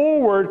looking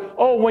forward,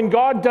 when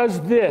God does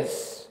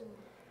this,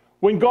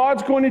 when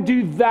God's going to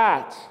do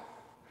that,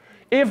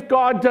 if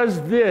God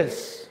does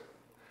this.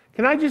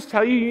 Can I just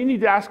tell you, you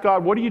need to ask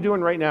God, what are you doing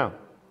right now?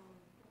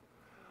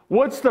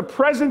 What's the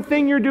present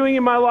thing you're doing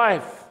in my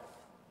life?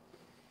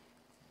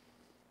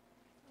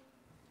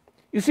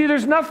 You see,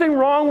 there's nothing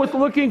wrong with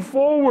looking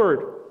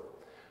forward.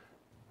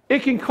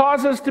 It can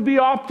cause us to be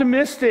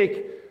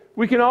optimistic.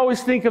 We can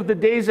always think of the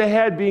days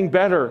ahead being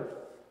better.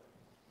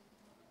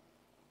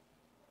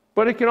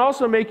 But it can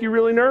also make you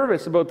really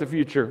nervous about the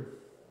future.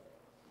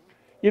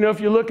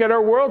 If you look at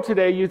our world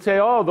today, you'd say,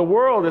 the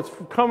world, it's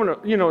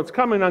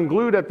coming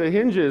unglued at the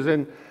hinges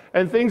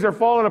and things are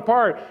falling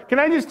apart. Can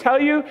I just tell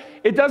you,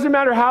 it doesn't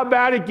matter how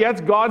bad it gets,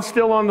 God's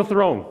still on the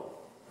throne.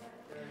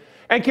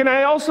 And can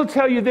I also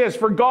tell you this,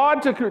 for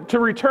God to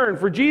return,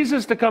 for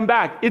Jesus to come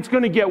back, it's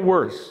going to get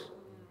worse.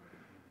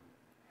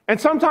 And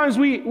sometimes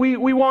we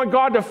want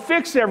God to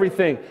fix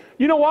everything.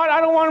 You know what?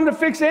 I don't want him to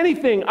fix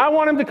anything. I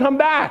want him to come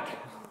back.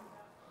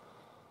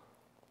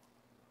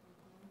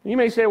 You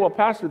may say, well,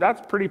 Pastor,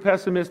 that's pretty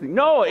pessimistic.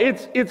 No,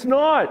 it's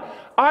not.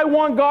 I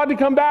want God to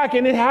come back,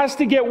 and it has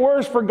to get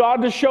worse for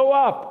God to show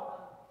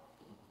up.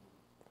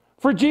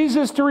 For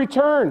Jesus to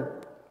return.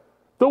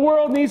 The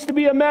world needs to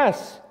be a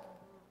mess.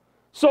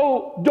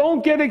 So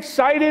don't get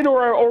excited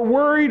or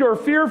worried or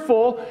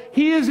fearful.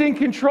 He is in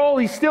control.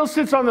 He still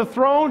sits on the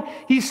throne.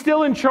 He's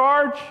still in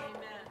charge.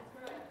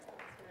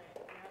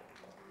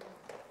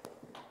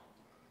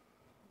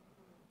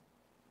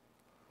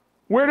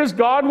 Where does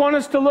God want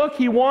us to look?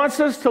 He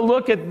wants us to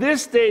look at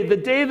this day, the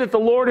day that the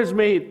Lord has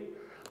made.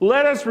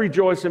 Let us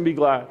rejoice and be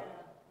glad.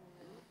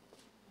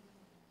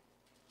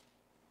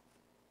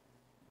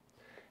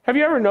 Have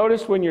you ever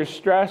noticed when you're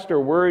stressed or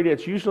worried,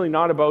 it's usually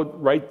not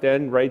about right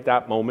then, right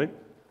that moment?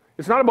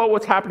 It's not about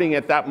what's happening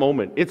at that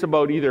moment. It's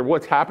about either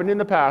what's happened in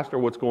the past or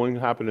what's going to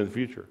happen in the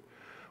future.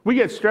 We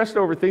get stressed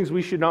over things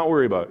we should not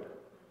worry about.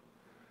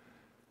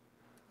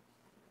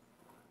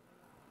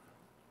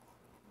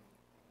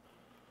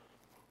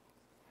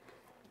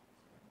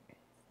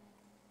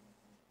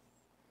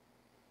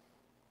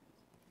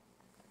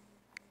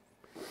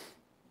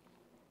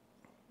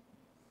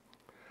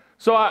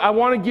 So I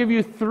want to give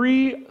you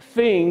 3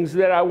 things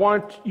that I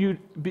want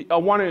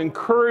to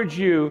encourage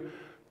you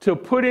to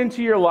put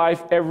into your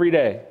life every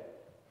day.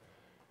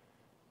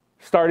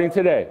 Starting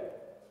today.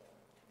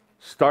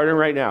 Starting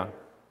right now.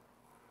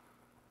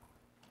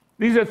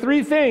 These are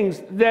 3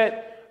 things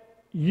that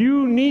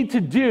you need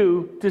to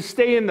do to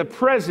stay in the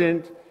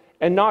present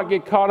and not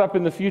get caught up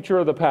in the future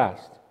or the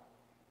past.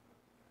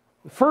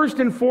 First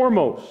and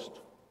foremost,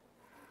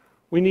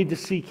 we need to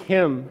seek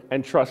him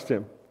and trust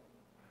him.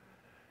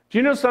 Do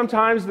you know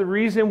sometimes the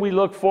reason we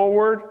look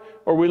forward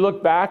or we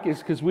look back is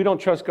because we don't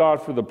trust God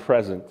for the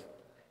present.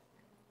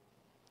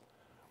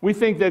 We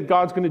think that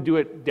God's going to do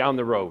it down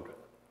the road.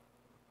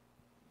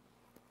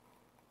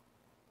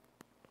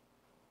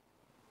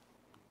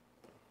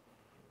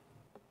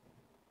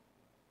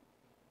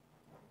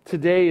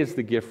 Today is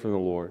the gift from the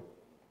Lord.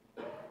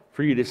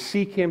 For you to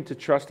seek him, to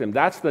trust him.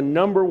 That's the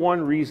number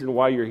one reason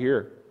why you're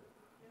here.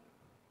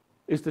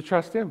 Is to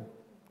trust him,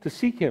 to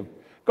seek him.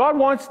 God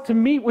wants to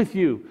meet with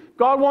you.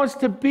 God wants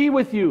to be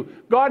with you.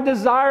 God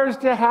desires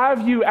to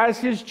have you as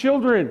his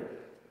children.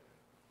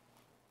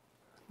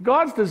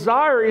 God's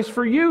desire is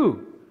for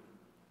you,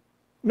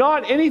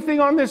 not anything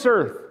on this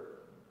earth.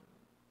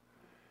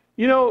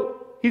 You know,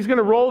 he's going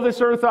to roll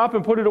this earth up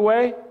and put it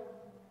away,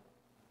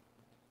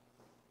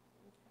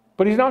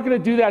 but he's not going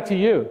to do that to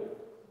you.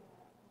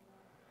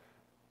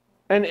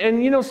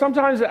 And you know,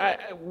 sometimes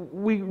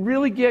we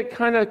really get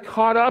kind of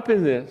caught up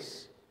in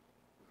this.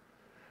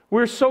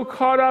 We're so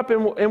caught up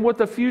in what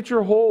the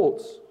future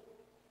holds.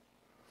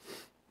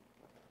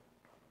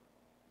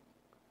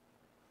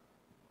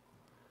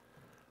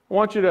 I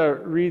want you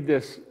to read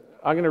this.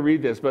 I'm going to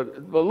read this,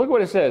 but look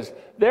what it says.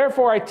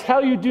 Therefore, I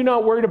tell you, do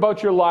not worry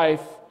about your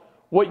life,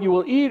 what you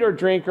will eat or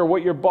drink, or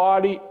what your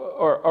body,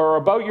 or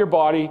about your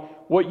body,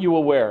 what you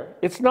will wear.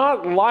 It's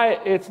not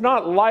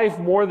life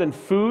more than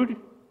food,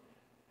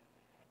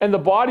 and the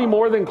body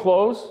more than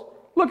clothes.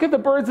 Look at the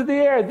birds of the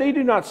air. They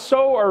do not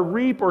sow or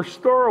reap or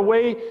store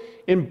away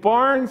in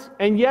barns,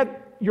 and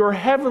yet your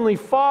heavenly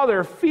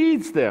Father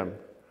feeds them.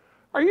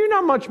 Are you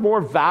not much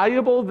more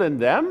valuable than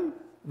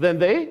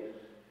they?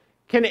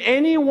 Can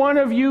any one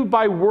of you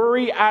by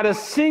worry add a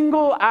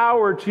single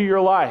hour to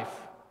your life?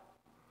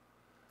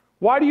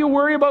 Why do you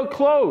worry about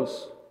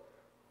clothes?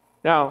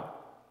 Now,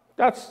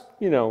 that's,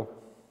 in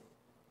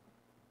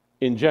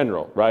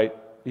general, right?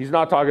 He's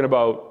not talking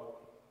about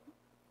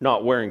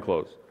not wearing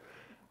clothes.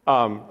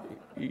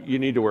 You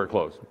need to wear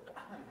clothes.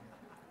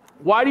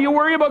 Why do you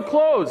worry about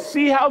clothes?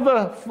 See how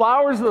the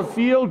flowers of the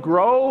field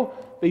grow?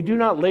 They do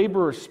not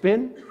labor or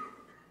spin.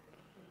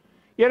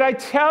 Yet I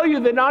tell you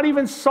that not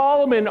even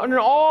Solomon, in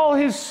all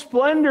his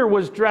splendor,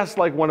 was dressed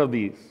like one of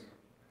these.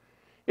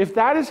 If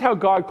that is how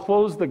God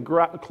clothes the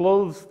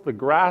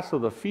grass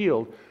of the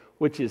field,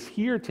 which is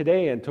here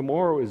today and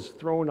tomorrow is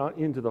thrown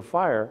into the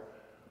fire,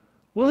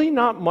 will he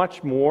not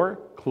much more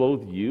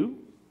clothe you?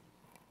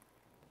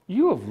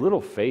 You have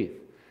little faith.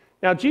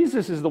 Now,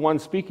 Jesus is the one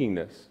speaking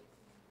this.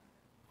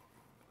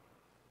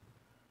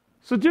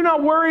 So do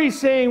not worry,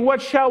 saying,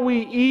 what shall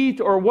we eat,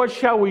 or what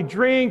shall we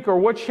drink, or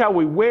what shall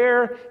we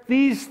wear?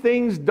 These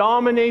things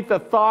dominate the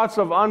thoughts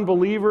of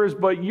unbelievers,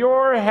 but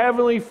your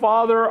heavenly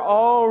Father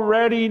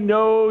already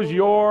knows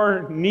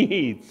your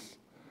needs.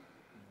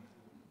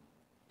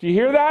 Do you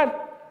hear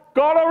that?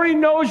 God already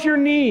knows your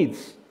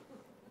needs.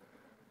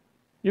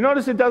 You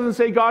notice it doesn't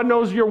say God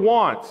knows your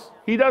wants.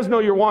 He does know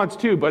your wants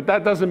too, but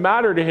that doesn't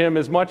matter to him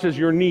as much as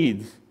your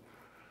needs.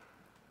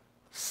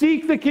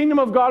 Seek the kingdom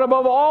of God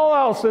above all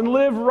else and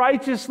live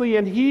righteously,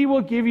 and he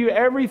will give you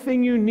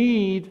everything you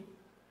need.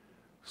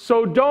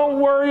 So don't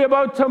worry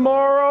about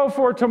tomorrow,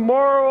 for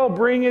tomorrow will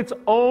bring its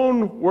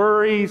own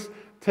worries.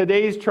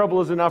 Today's trouble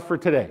is enough for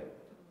today.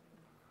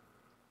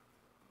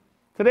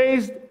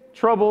 Today's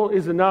trouble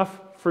is enough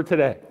for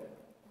today.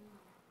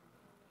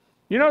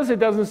 You notice it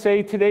doesn't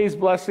say today's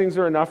blessings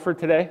are enough for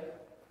today?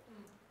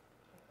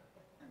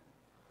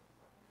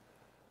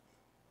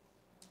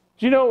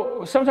 Do you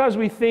know, sometimes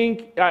we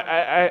think,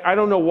 I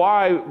don't know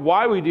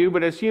why we do,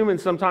 but as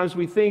humans, sometimes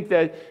we think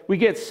that we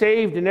get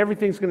saved and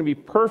everything's going to be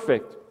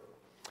perfect.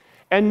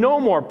 And no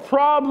more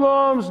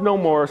problems, no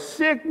more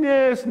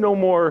sickness, no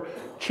more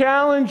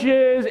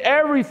challenges.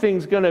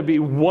 Everything's going to be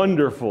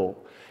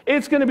wonderful.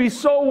 It's going to be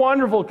so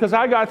wonderful because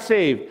I got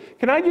saved.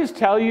 Can I just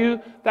tell you,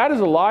 that is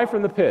a lie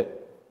from the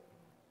pit.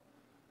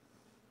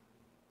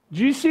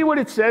 Do you see what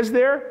it says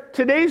there?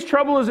 Today's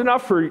trouble is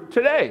enough for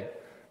today.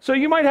 So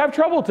you might have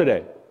trouble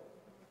today.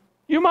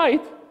 You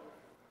might.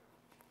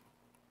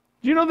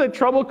 Do you know that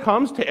trouble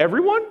comes to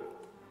everyone?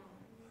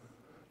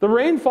 The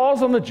rain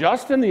falls on the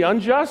just and the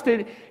unjust.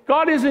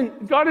 God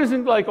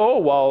isn't like, oh,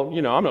 well,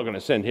 I'm not going to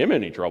send him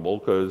any trouble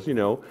because,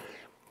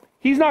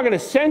 he's not going to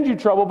send you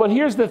trouble. But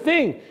here's the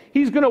thing.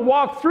 He's going to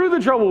walk through the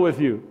trouble with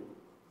you.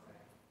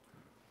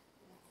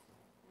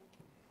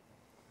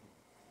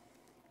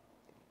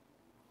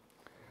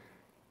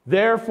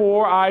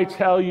 Therefore, I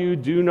tell you,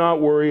 do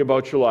not worry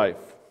about your life.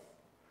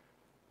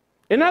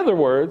 In other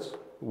words,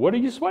 what are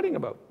you sweating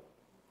about?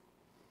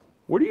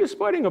 What are you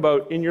sweating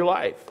about in your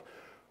life?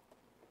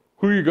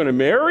 Who are you going to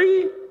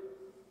marry?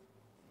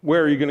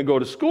 Where are you going to go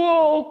to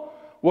school?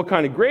 What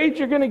kind of grades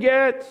you're going to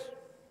get?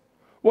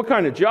 What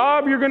kind of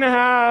job you're going to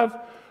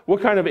have?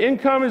 What kind of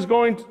income is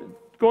going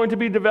to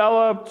be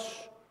developed?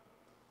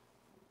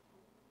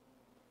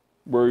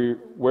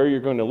 Where you're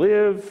going to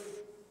live?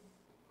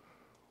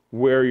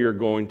 Where you're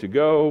going to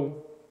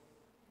go?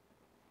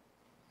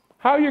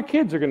 How your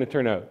kids are going to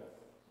turn out?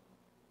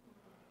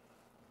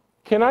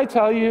 Can I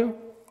tell you,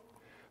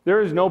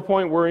 there is no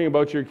point worrying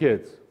about your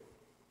kids.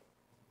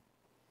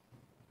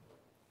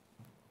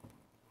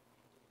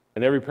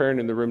 And every parent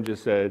in the room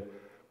just said,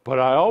 but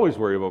I always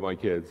worry about my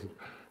kids.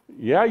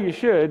 Yeah, you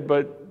should,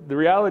 but the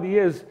reality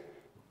is,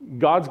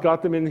 God's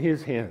got them in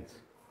his hands.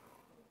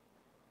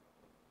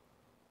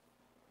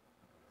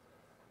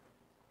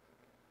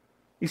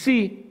 You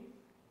see,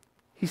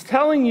 he's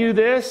telling you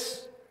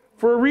this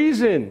for a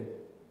reason.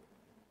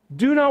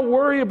 Do not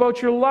worry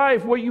about your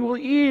life, what you will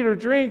eat or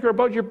drink, or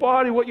about your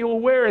body, what you will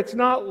wear. Is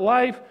not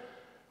life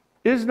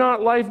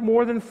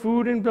more than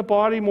food, and the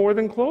body more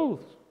than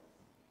clothes?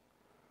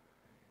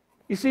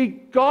 You see,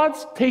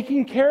 God's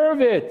taking care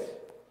of it.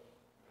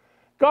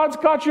 God's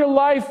got your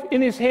life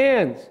in his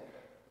hands.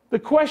 The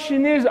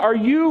question is, are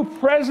you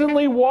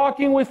presently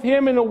walking with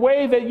him in a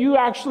way that you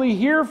actually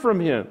hear from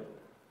him?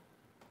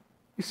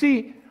 You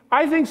see,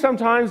 I think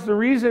sometimes the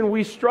reason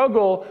we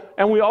struggle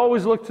and we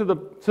always look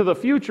to the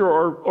future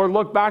or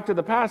look back to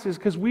the past is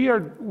because we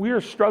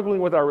are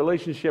struggling with our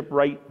relationship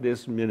right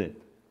this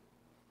minute.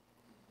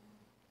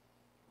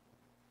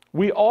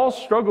 We all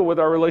struggle with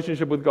our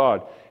relationship with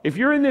God. If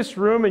you're in this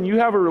room and you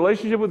have a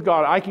relationship with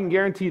God, I can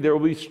guarantee there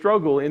will be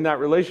struggle in that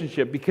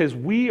relationship because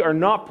we are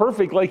not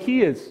perfect like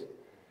he is.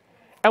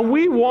 And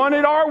we want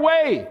it our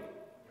way.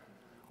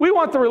 We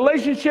want the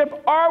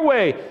relationship our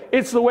way.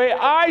 It's the way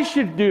I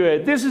should do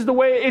it. This is the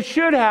way it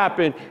should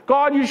happen.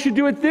 God, you should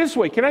do it this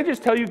way. Can I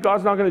just tell you,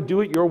 God's not going to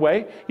do it your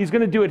way. He's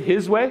going to do it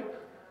his way.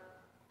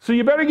 So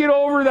you better get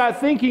over that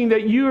thinking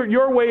that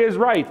your way is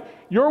right.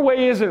 Your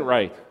way isn't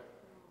right.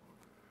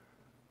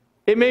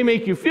 It may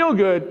make you feel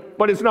good,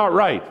 but it's not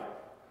right.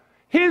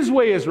 His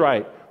way is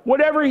right.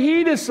 Whatever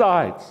he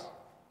decides.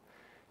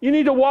 You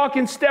need to walk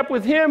in step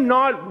with him,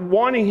 not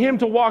wanting him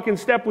to walk in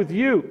step with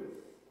you.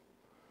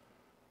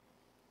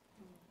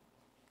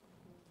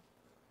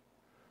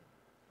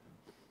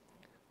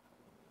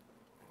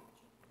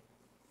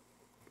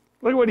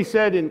 Look at what he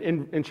said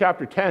in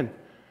chapter 10.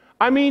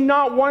 I mean,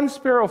 not one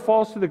sparrow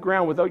falls to the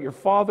ground without your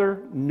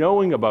Father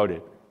knowing about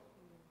it.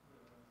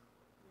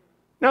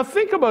 Now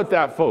think about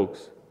that,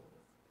 folks.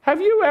 Have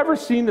you ever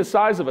seen the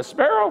size of a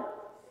sparrow?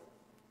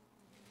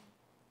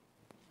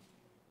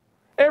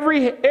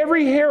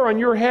 Every hair on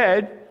your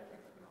head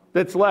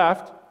that's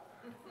left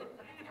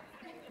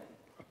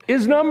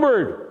is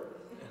numbered.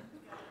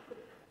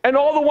 And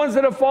all the ones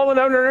that have fallen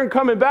out and aren't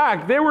coming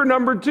back, they were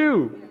numbered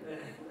too.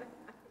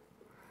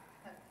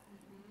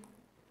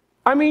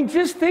 I mean,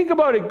 just think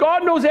about it.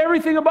 God knows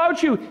everything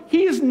about you.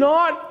 He's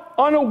not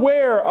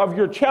unaware of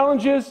your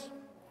challenges.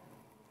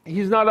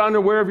 He's not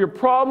unaware of your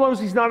problems.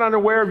 He's not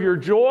unaware of your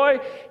joy.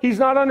 He's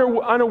not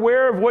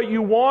unaware of what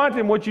you want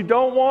and what you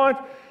don't want.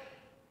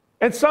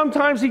 And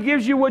sometimes he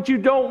gives you what you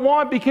don't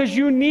want because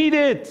you need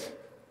it.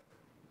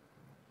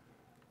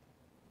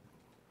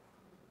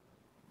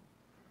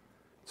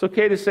 It's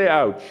okay to say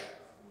ouch.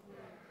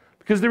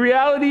 Because the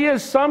reality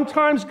is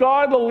sometimes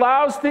God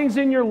allows things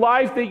in your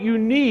life that you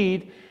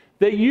need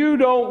that you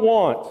don't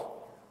want.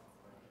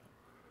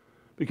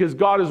 Because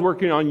God is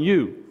working on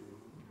you.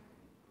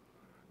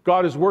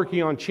 God is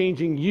working on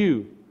changing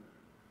you.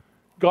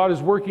 God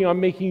is working on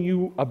making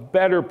you a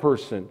better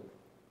person.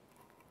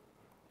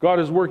 God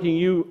is working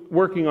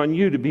on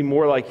you to be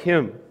more like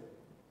him.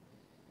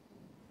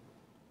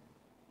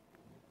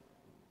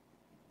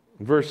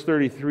 In verse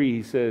 33,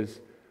 he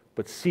says,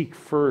 but seek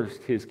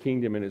first his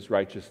kingdom and his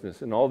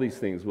righteousness, and all these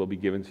things will be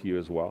given to you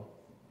as well.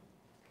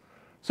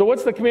 So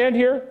what's the command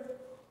here?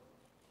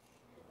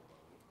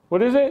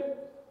 What is it?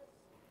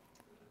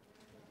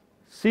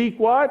 Seek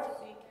what?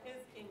 Seek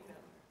his kingdom.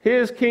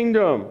 His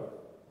kingdom.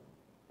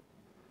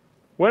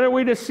 When are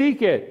we to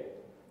seek it?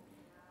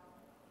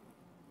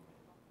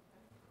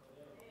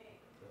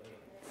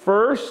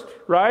 First,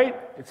 right?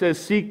 It says,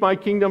 seek my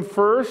kingdom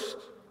first.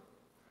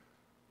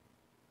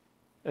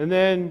 And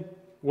then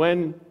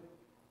when?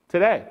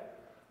 Today.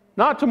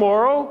 Not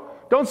tomorrow.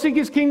 Don't seek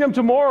his kingdom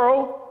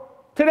tomorrow.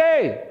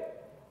 Today.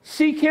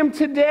 Seek him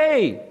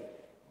today.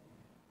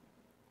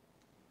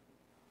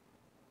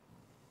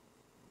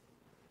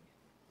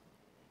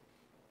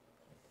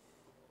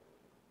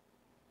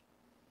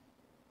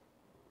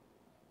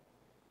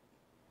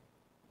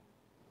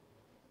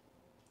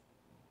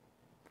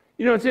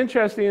 You know, it's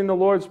interesting in the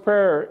Lord's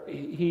Prayer,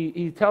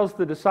 he tells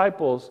the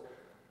disciples,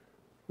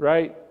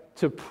 right,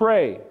 to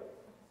pray.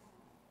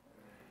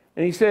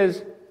 And he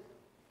says,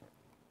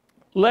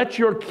 let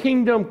your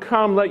kingdom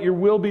come, let your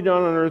will be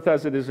done on earth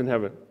as it is in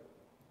heaven.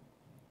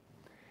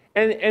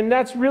 And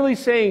that's really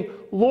saying,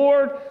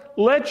 Lord,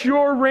 let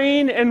your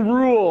reign and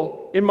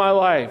rule in my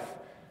life.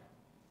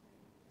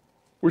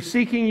 We're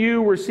seeking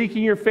you, we're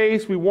seeking your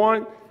face, we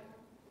want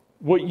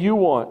what you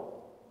want.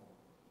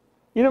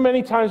 You know,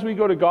 many times we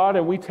go to God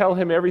and we tell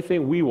him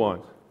everything we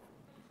want.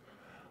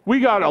 We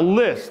got a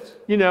list,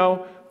 you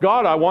know,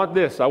 God, I want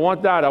this, I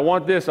want that, I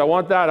want this, I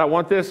want that, I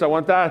want this, I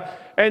want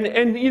that.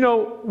 And you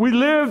know, we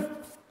live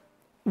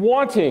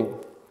wanting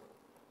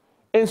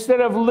instead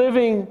of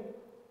living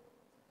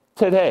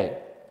today.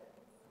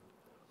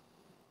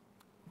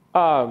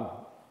 I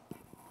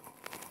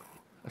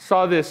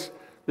saw this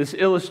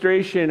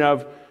illustration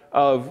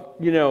of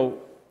you know,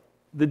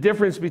 the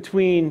difference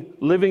between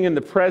living in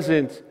the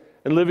present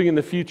and living in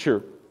the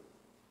future.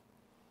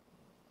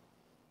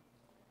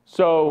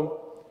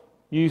 So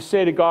you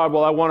say to God,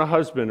 well, I want a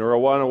husband, or I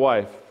want a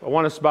wife, I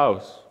want a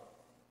spouse.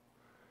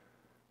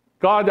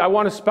 God, I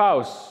want a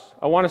spouse,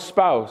 I want a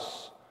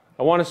spouse,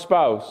 I want a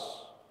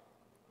spouse.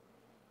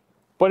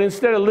 But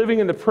instead of living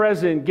in the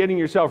present, getting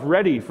yourself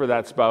ready for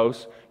that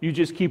spouse, you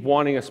just keep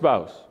wanting a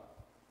spouse.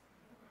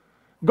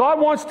 God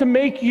wants to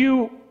make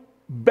you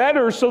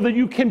better so that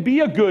you can be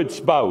a good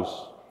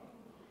spouse.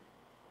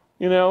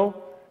 You know?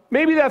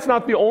 Maybe that's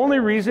not the only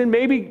reason.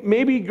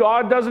 Maybe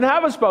God doesn't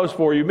have a spouse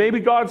for you. Maybe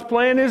God's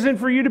plan isn't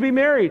for you to be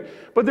married.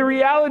 But the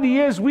reality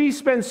is we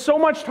spend so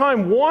much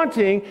time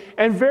wanting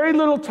and very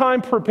little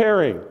time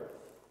preparing.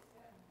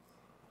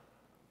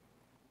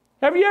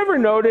 Have you ever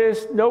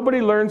noticed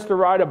nobody learns to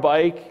ride a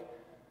bike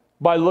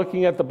by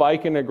looking at the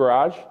bike in the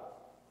garage?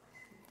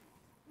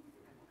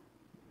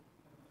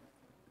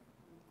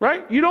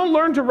 Right? You don't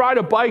learn to ride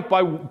a bike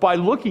by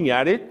looking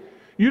at it.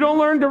 You don't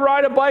learn to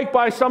ride a bike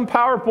by some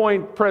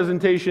PowerPoint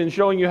presentation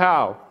showing you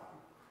how.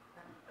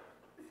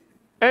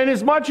 And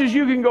as much as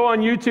you can go on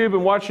YouTube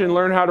and watch and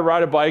learn how to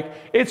ride a bike,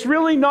 it's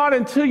really not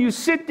until you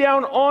sit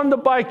down on the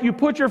bike, you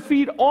put your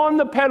feet on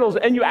the pedals,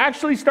 and you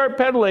actually start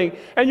pedaling,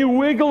 and you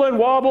wiggle and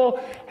wobble.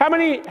 How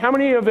many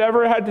have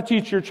ever had to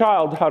teach your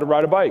child how to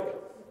ride a bike?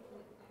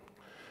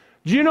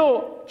 Do you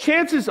know,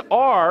 chances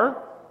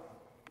are,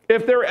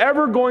 if they're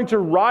ever going to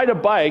ride a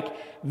bike,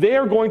 they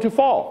are going to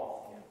fall.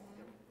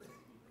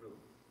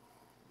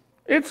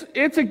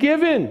 It's a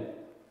given.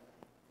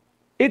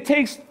 It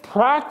takes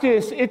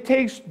practice. It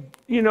takes,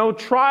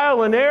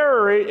 trial and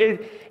error.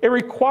 It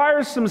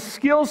requires some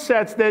skill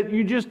sets that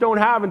you just don't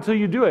have until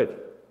you do it.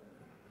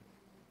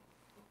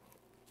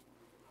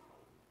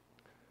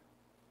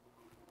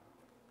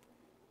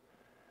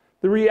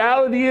 The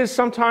reality is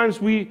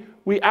sometimes we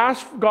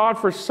ask God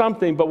for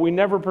something, but we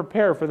never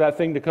prepare for that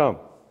thing to come.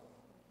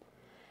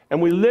 And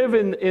we live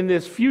in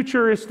this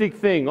futuristic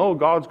thing. Oh,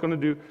 God's going to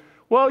do.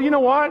 Well, you know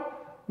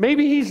what?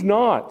 Maybe He's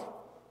not.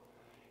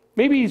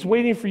 Maybe He's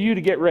waiting for you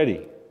to get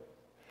ready.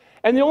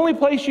 And the only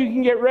place you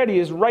can get ready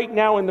is right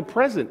now in the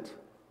present.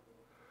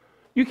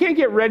 You can't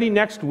get ready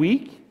next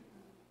week.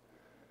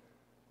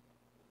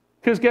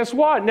 Because guess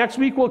what? Next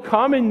week will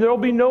come and there'll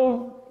be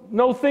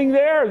no thing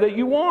there that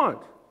you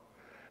want.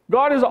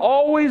 God is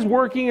always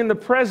working in the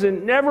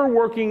present, never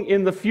working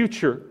in the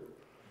future.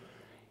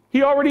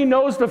 He already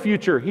knows the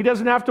future. He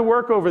doesn't have to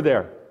work over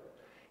there.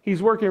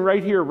 He's working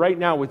right here, right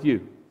now with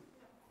you.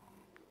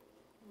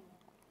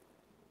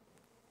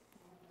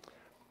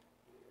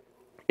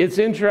 It's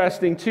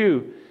interesting,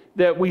 too,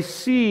 that we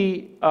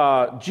see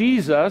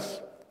Jesus,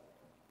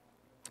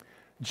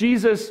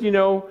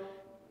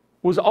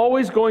 was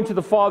always going to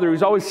the Father. He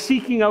was always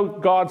seeking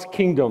out God's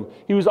kingdom.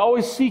 He was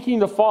always seeking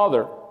the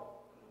Father.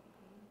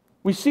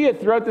 We see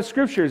it throughout the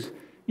Scriptures.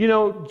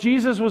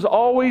 Jesus was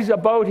always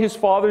about His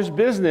Father's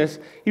business.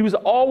 He was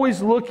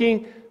always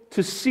looking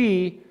to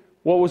see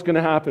what was going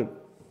to happen.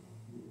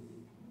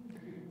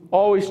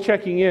 Always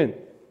checking in.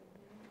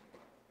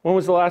 When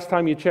was the last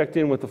time you checked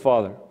in with the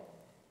Father?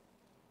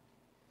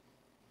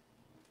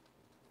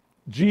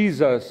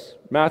 Jesus,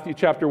 Matthew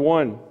chapter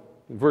 1,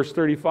 verse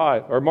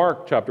 35, or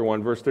Mark chapter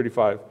 1, verse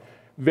 35.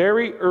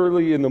 Very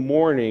early in the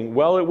morning,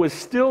 while it was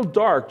still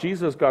dark,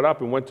 Jesus got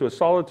up and went to a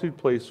solitude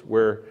place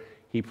where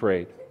He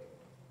prayed.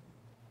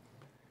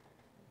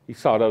 He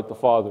sought out the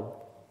Father.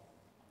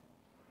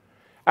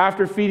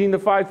 After feeding the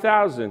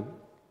 5,000,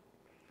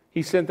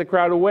 He sent the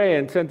crowd away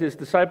and sent His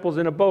disciples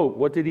in a boat.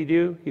 What did He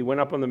do? He went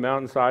up on the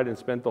mountainside and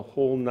spent the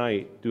whole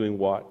night doing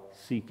what?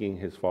 Seeking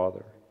His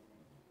Father.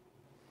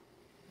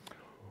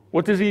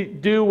 What does He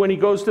do when He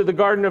goes to the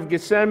Garden of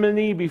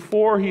Gethsemane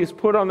before He is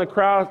put on the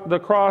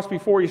cross,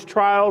 before He's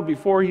trialed,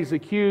 before He's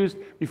accused,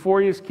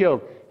 before He is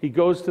killed? He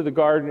goes to the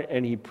garden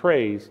and He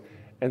prays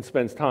and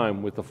spends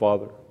time with the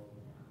Father.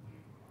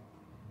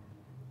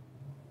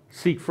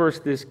 Seek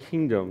first this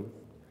kingdom.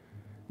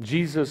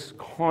 Jesus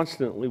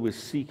constantly was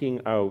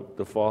seeking out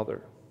the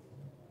Father.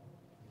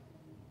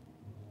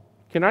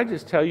 Can I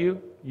just tell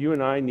you, you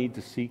and I need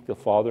to seek the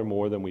Father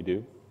more than we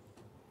do?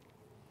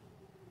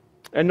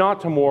 And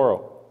not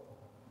tomorrow.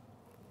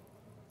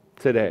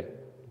 Today.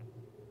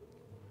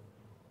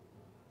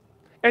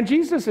 And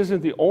Jesus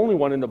isn't the only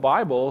one in the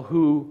Bible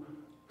who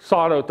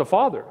sought out the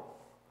Father.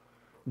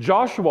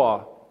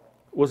 Joshua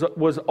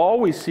was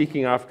always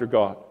seeking after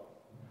God.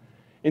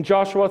 In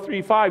Joshua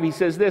 3:5, he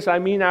says this,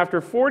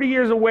 after 40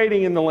 years of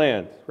waiting in the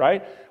land,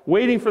 right?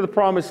 Waiting for the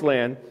promised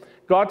land,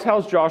 God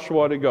tells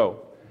Joshua to go.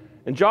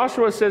 And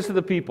Joshua says to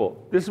the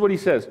people, this is what he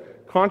says,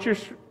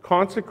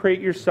 consecrate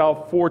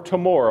yourself for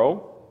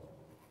tomorrow.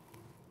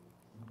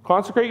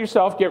 Consecrate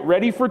yourself, get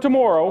ready for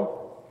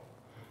tomorrow.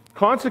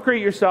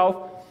 Consecrate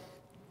yourself.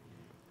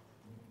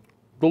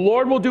 The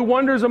Lord will do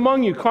wonders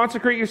among you.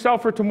 Consecrate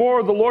yourself for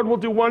tomorrow. The Lord will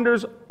do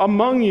wonders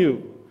among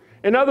you.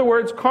 In other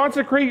words,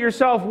 consecrate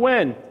yourself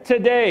when?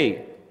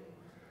 Today.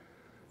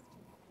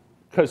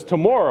 Because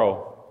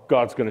tomorrow,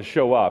 God's going to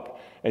show up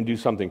and do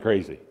something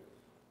crazy.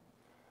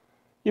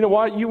 You know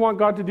what? You want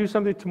God to do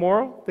something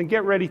tomorrow? Then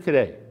get ready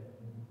today.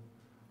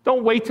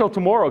 Don't wait till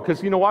tomorrow,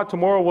 because you know what?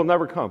 Tomorrow will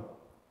never come.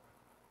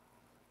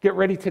 Get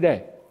ready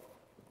today.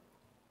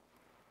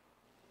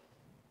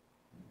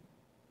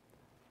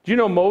 Do you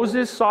know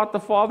Moses sought the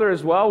Father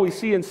as well? We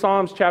see in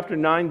Psalms chapter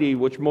 90,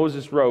 which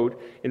Moses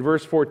wrote, in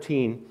verse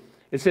 14,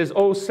 it says,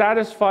 "Oh,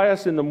 satisfy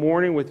us in the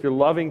morning with your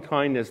loving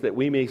kindness, that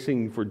we may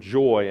sing for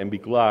joy and be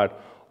glad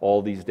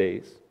all these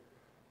days."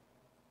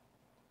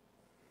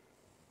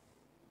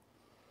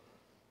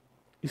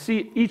 You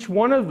see, each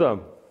one of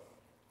them.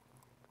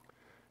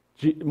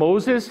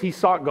 Moses, he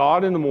sought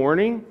God in the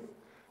morning.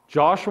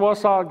 Joshua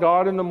sought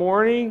God in the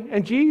morning,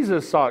 and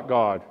Jesus sought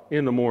God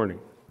in the morning.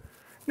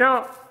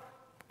 Now,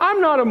 I'm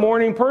not a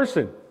morning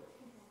person.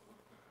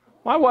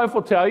 My wife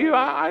will tell you,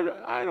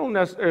 I don't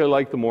necessarily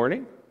like the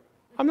morning.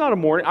 I'm not a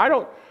morning. I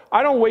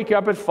don't wake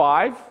up at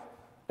 5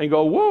 and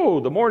go, whoa,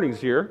 the morning's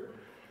here.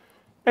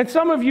 And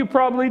some of you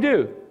probably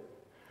do.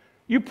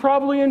 You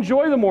probably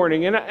enjoy the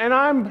morning, and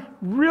I'm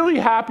really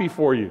happy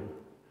for you.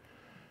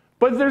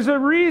 But there's a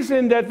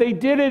reason that they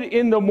did it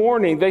in the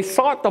morning. They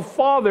sought the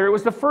Father. It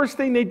was the first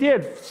thing they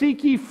did.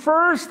 Seek ye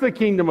first the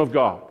kingdom of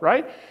God,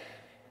 right?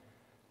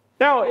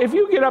 Now, if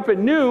you get up at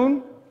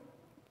noon,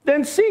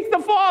 then seek the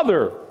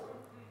Father.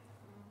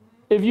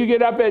 If you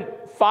get up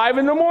at 5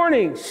 in the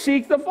morning,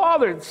 seek the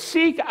Father.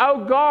 Seek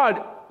out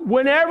God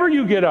whenever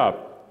you get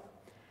up.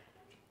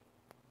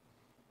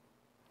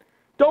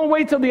 Don't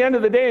wait till the end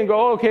of the day and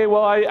go, okay,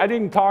 well, I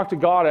didn't talk to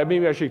God.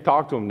 Maybe I should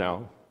talk to Him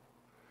now.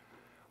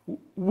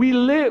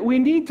 We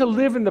need to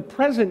live in the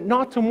present,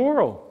 not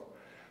tomorrow.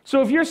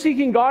 So if you're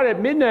seeking God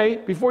at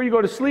midnight before you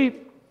go to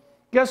sleep,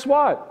 guess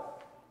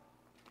what?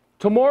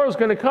 Tomorrow's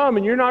going to come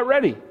and you're not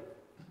ready.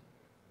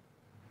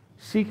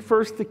 Seek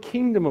first the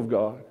kingdom of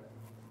God.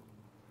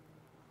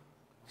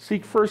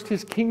 Seek first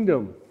his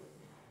kingdom.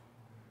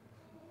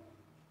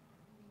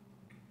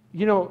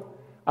 You know,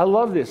 I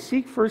love this.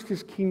 Seek first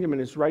his kingdom and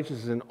his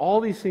righteousness, and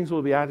all these things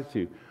will be added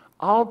to you.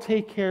 I'll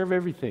take care of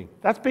everything.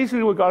 That's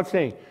basically what God's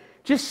saying.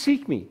 Just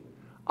seek me.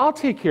 I'll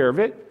take care of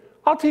it.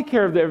 I'll take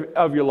care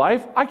of your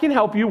life. I can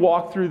help you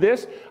walk through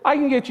this. I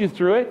can get you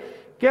through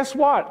it. Guess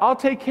what? I'll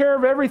take care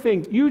of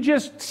everything. You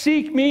just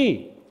seek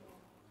me.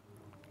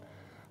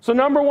 So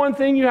number one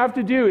thing you have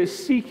to do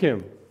is seek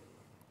him.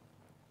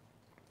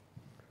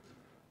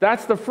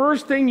 That's the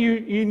first thing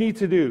you need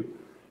to do.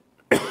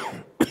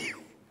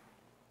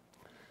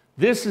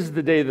 This is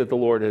the day that the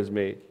Lord has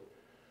made.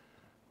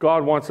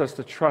 God wants us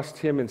to trust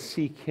him and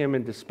seek him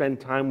and to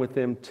spend time with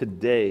him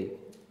today.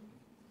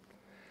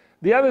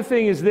 The other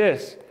thing is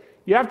this.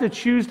 You have to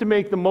choose to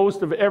make the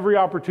most of every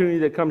opportunity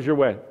that comes your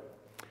way.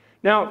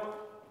 Now,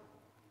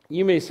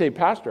 you may say,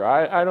 Pastor,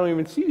 I don't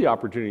even see the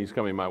opportunities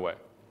coming my way.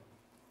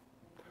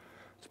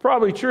 It's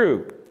probably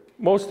true.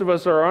 Most of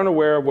us are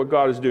unaware of what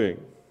God is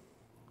doing.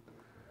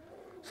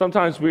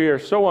 Sometimes we are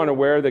so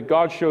unaware that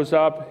God shows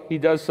up, he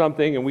does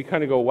something, and we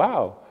kind of go,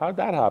 wow, how'd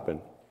that happen?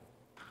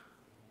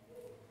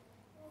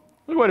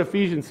 Look what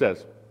Ephesians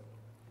says.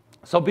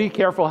 So be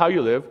careful how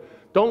you live.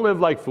 Don't live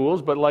like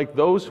fools, but like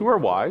those who are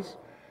wise.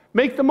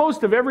 Make the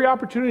most of every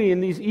opportunity in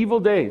these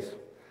evil days.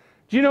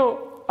 Do you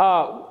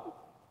know,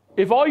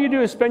 if all you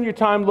do is spend your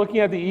time looking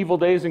at the evil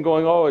days and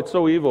going, oh, it's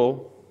so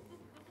evil,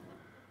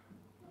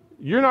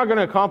 you're not going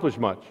to accomplish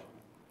much.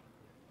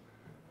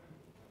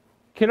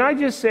 Can I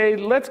just say,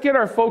 let's get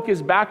our focus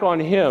back on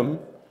him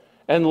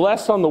and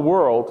less on the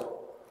world,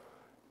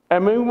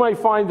 and we might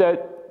find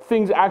that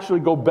things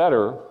actually go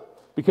better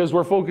because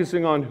we're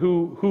focusing on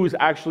who's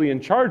actually in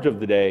charge of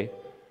the day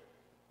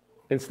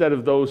instead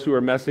of those who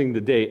are messing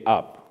the day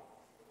up.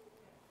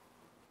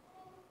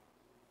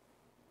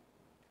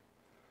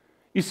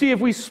 You see,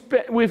 if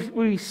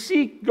we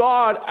seek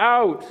God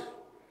out,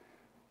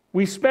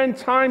 we spend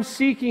time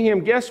seeking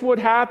him, guess what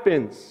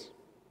happens?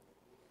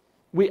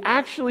 We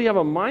actually have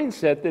a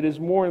mindset that is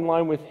more in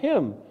line with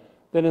him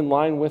than in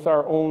line with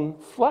our own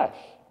flesh.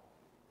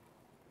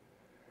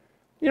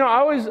 You know, I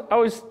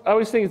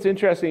always think it's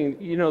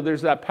interesting, you know,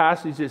 there's that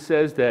passage that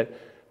says that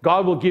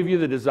God will give you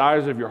the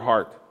desires of your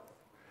heart.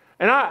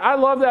 And I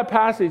love that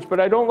passage, but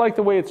I don't like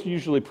the way it's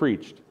usually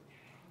preached.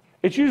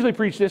 It's usually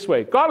preached this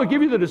way. God will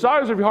give you the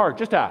desires of your heart,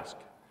 just ask.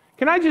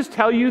 Can I just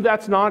tell you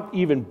that's not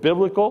even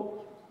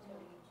biblical?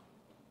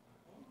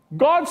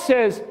 God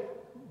says,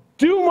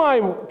 do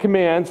my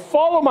commands,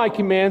 follow my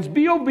commands,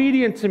 be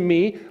obedient to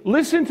me,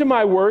 listen to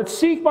my words,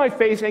 seek my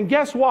face, and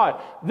guess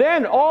what?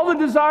 Then all the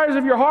desires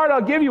of your heart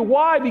I'll give you.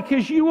 Why?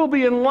 Because you will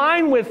be in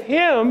line with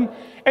him,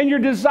 and your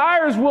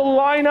desires will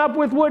line up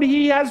with what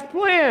he has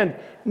planned,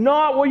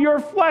 not what your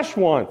flesh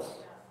wants.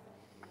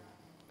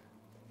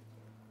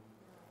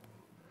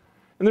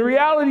 And the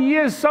reality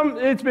is,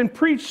 it's been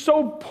preached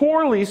so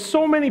poorly,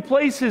 so many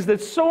places,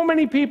 that so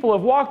many people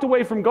have walked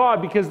away from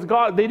God because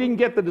they didn't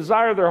get the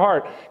desire of their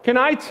heart. Can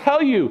I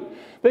tell you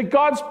that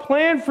God's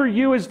plan for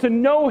you is to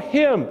know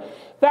him?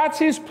 That's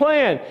his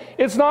plan.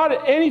 It's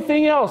not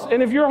anything else.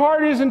 And if your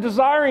heart isn't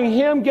desiring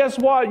him, guess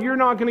what? You're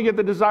not going to get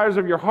the desires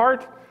of your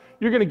heart.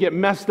 You're going to get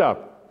messed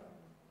up.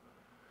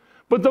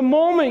 But the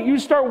moment you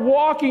start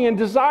walking and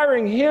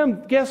desiring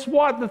him, guess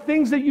what? The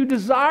things that you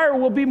desire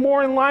will be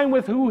more in line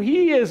with who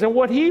he is and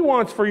what he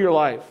wants for your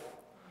life.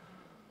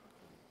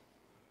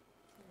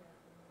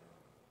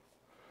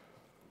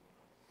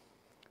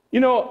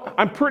 You know,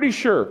 I'm pretty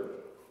sure,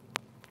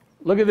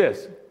 look at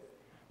this.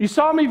 You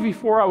saw me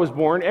before I was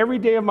born. Every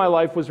day of my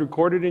life was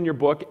recorded in your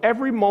book.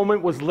 Every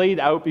moment was laid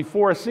out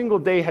before a single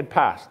day had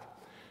passed.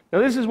 Now,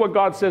 this is what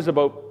God says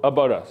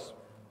about us.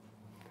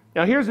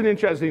 Now, here's an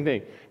interesting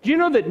thing. Do you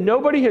know that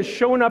nobody has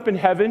shown up in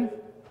heaven?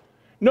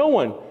 No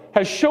one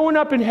has shown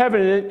up in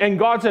heaven and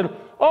God said,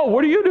 oh,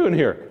 what are you doing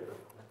here?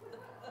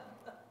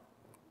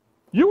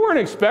 You weren't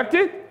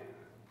expected.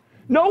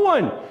 No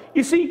one.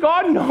 You see,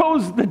 God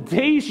knows the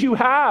days you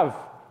have.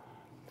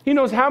 He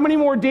knows how many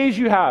more days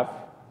you have.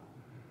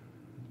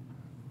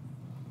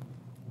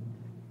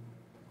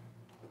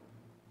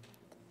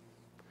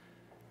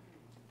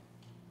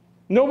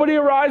 Nobody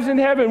arrives in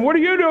heaven. What are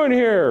you doing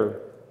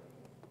here?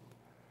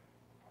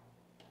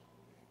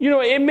 You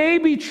know, it may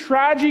be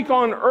tragic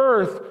on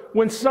earth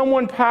when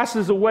someone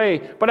passes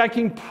away, but I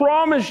can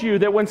promise you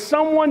that when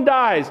someone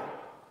dies,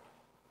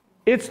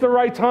 it's the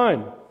right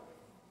time.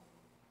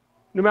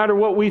 No matter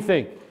what we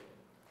think,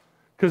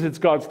 because it's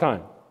God's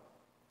time.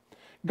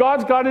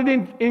 God's got it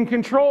in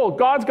control.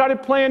 God's got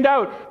it planned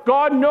out.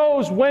 God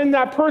knows when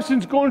that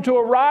person's going to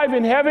arrive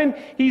in heaven.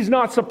 He's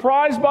not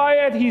surprised by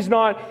it. He's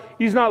not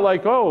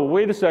like, oh,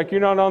 wait a sec,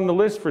 you're not on the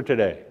list for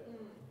today.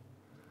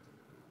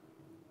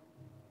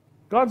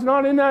 God's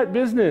not in that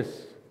business.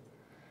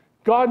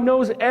 God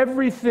knows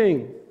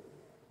everything.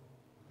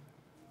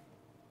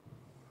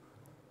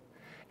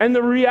 And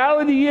the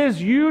reality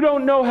is, you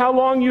don't know how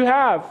long you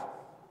have.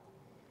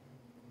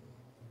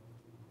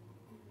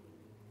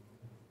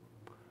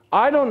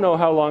 I don't know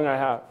how long I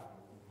have.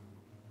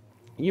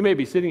 You may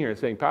be sitting here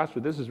saying, Pastor,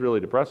 this is really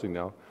depressing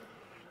now.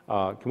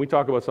 Can we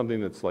talk about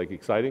something that's like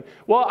exciting?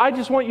 Well, I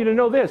just want you to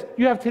know this.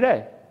 You have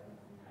today.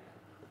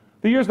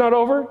 The year's not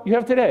over. You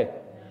have today.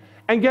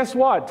 And guess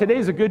what?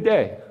 Today's a good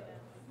day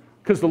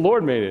because the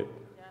Lord made it.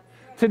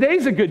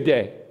 Today's a good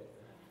day.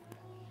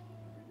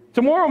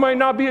 Tomorrow might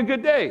not be a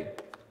good day.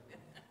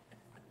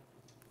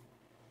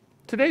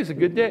 Today's a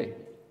good day.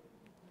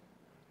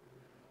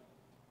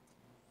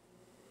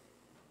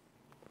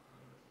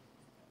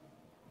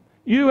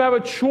 You have a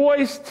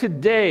choice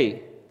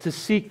today to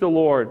seek the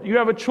Lord. You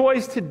have a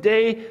choice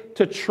today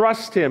to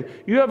trust Him.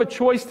 You have a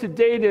choice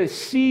today to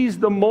seize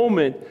the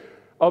moment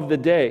of the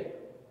day.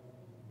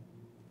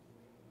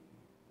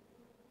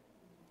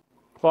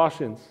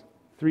 Colossians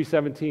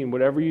 3:17,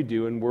 whatever you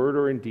do in word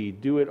or in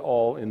deed, do it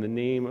all in the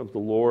name of the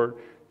Lord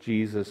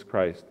Jesus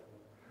Christ.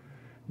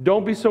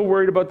 Don't be so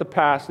worried about the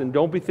past and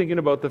don't be thinking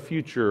about the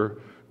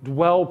future.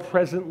 Dwell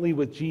presently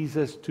with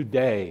Jesus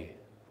today.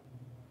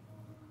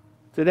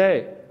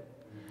 Today.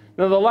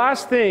 Now the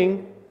last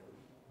thing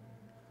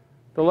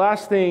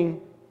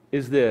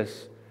is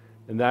this,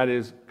 and that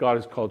is God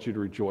has called you to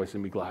rejoice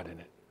and be glad in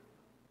it.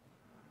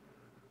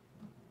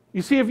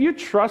 You see, if you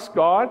trust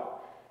God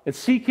and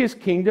seek His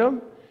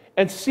kingdom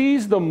and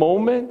seize the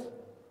moment,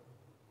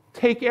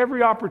 take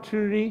every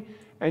opportunity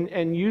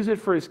and use it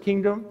for His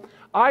kingdom,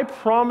 I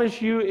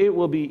promise you it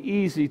will be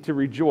easy to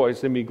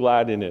rejoice and be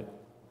glad in it.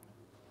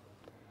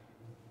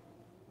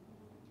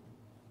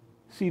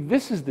 See,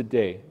 this is the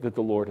day that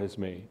the Lord has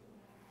made.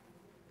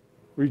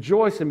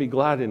 Rejoice and be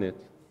glad in it.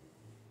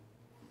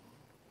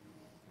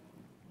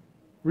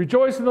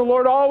 Rejoice in the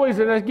Lord always.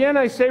 And again,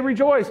 I say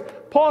rejoice.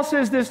 Paul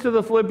says this to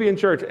the Philippian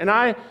church. And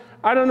I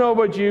don't know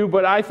about you,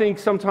 but I think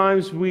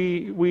sometimes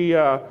we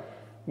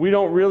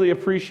don't really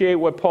appreciate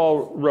what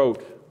Paul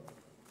wrote.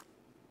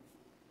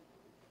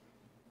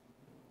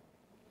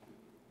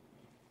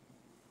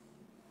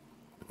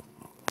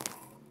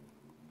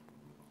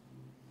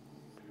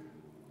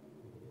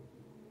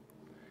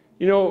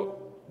 You know,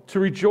 to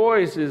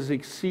rejoice is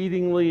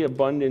exceedingly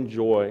abundant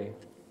joy.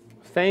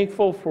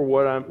 Thankful for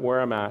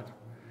where I'm at.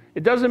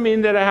 It doesn't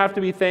mean that I have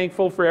to be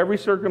thankful for every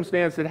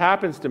circumstance that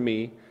happens to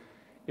me.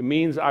 It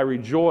means I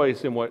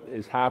rejoice in what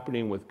is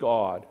happening with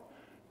God,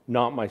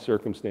 not my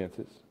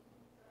circumstances.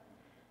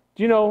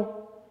 Do you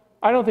know,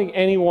 I don't think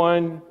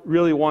anyone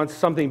really wants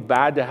something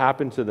bad to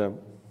happen to them.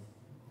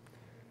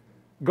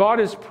 God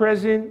is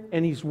present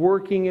and He's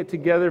working it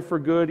together for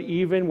good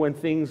even when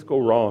things go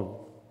wrong.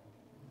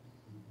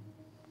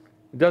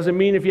 It doesn't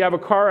mean if you have a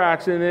car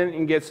accident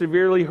and get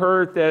severely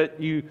hurt that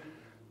you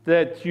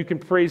can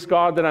praise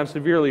God that I'm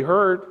severely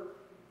hurt.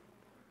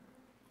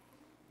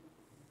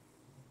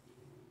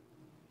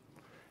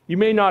 You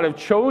may not have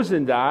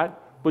chosen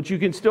that, but you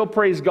can still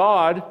praise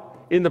God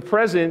in the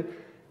present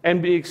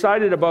and be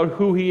excited about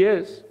who He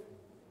is.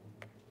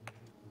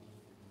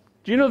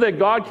 Do you know that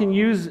God can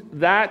use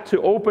that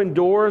to open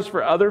doors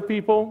for other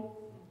people?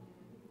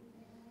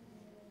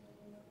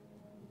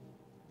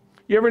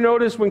 You ever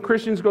notice when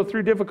Christians go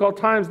through difficult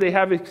times, they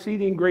have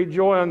exceeding great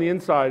joy on the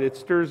inside. It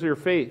stirs their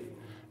faith.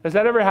 Has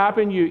that ever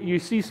happened? You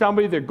see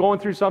somebody, they're going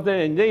through something,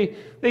 and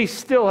they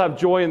still have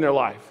joy in their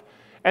life.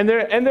 And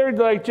they're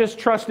like just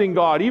trusting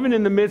God, even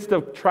in the midst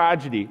of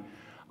tragedy.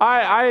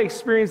 I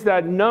experienced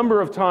that a number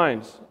of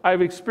times.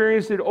 I've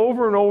experienced it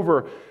over and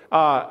over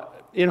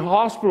in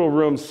hospital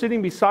rooms,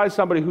 sitting beside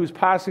somebody who's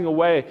passing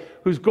away,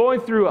 who's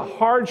going through a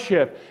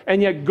hardship,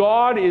 and yet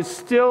God is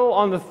still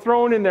on the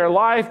throne in their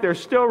life. They're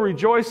still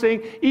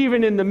rejoicing,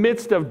 even in the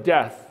midst of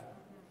death.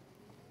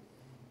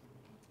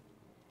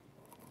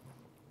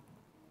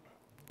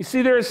 You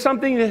see, there is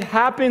something that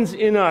happens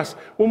in us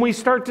when we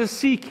start to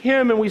seek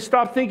Him and we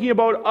stop thinking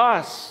about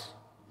us.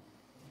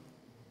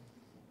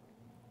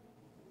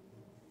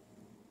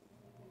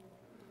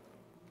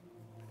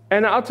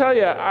 And I'll tell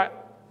you,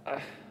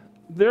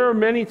 there are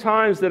many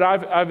times that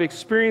I've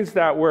experienced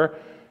that where,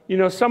 you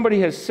know,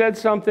 somebody has said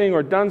something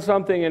or done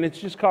something and it's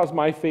just caused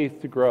my faith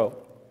to grow.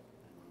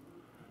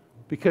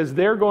 Because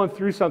they're going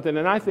through something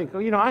and I think,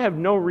 you know, I have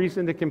no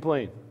reason to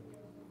complain.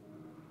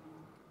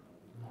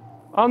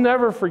 I'll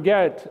never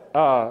forget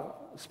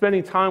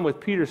spending time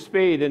with Peter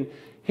Spade and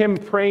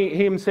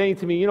him saying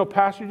to me, you know,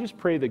 Pastor, just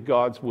pray that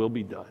God's will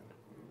be done.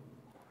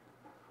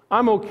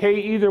 I'm okay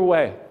either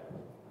way.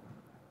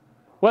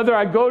 Whether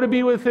I go to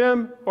be with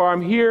Him or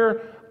I'm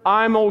here,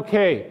 I'm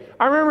okay.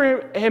 I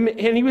remember him,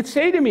 and he would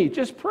say to me,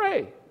 just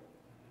pray.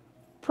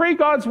 Pray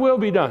God's will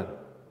be done.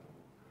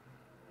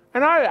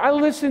 And I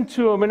listened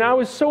to him, and I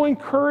was so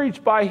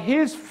encouraged by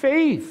his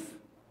faith.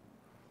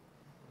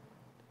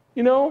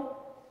 You know,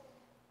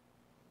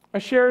 I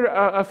shared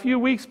a few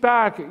weeks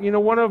back, you know,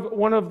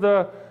 one of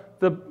the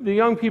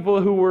young people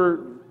who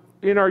were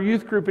in our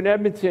youth group in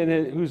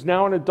Edmonton, who's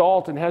now an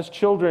adult and has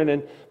children,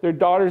 and their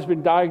daughter's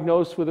been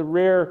diagnosed with a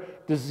rare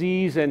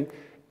disease,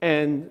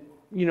 and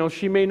you know,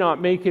 she may not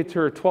make it to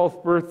her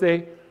 12th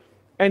birthday.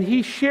 And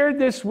he shared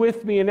this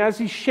with me, and as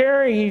he's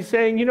sharing, he's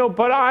saying,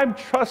 but I'm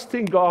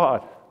trusting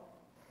God.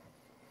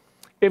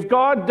 If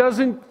God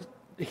doesn't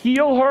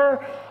heal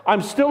her,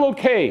 I'm still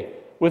okay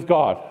with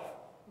God,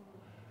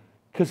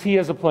 because he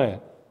has a plan.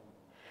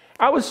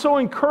 I was so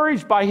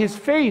encouraged by his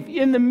faith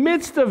in the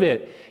midst of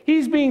it.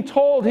 He's being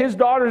told his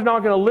daughter's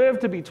not going to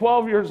live to be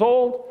 12 years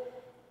old.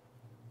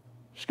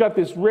 She's got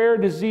this rare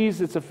disease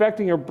that's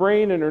affecting her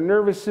brain and her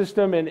nervous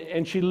system,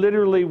 and she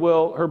literally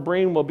her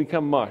brain will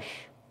become mush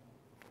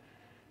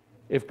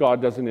if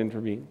God doesn't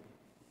intervene.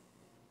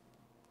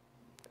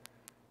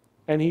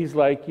 And he's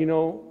like,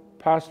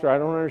 Pastor, I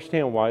don't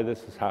understand why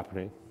this is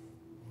happening,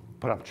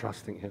 but I'm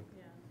trusting him.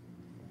 Yeah.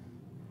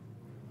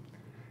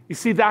 You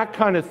see, that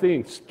kind of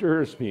thing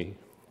stirs me.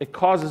 It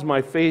causes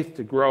my faith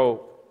to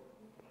grow.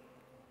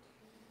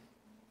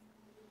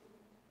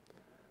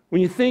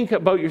 When you think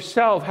about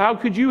yourself, how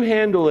could you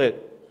handle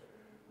it?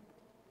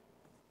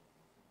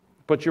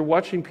 But you're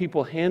watching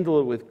people handle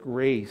it with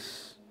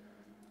grace.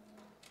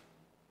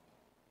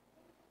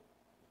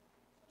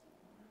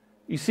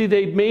 You see,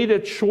 they've made a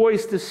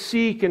choice to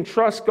seek and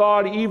trust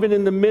God even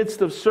in the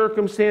midst of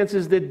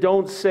circumstances that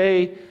don't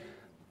say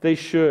they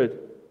should.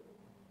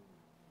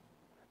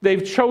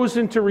 They've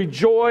chosen to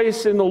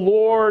rejoice in the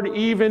Lord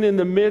even in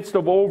the midst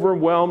of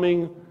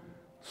overwhelming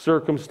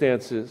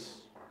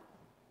circumstances.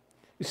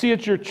 You see,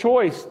 it's your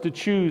choice to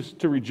choose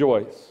to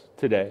rejoice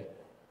today.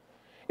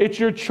 It's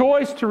your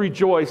choice to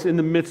rejoice in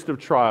the midst of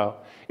trial.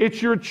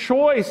 It's your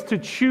choice to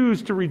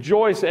choose to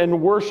rejoice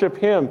and worship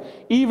him,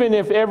 even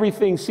if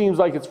everything seems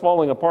like it's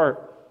falling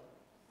apart.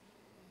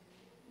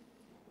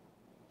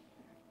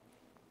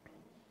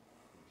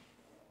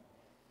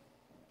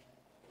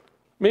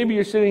 Maybe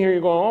you're sitting here and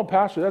you're going, oh,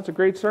 Pastor, that's a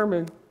great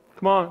sermon.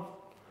 Come on.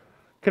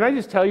 Can I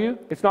just tell you,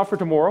 it's not for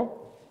tomorrow.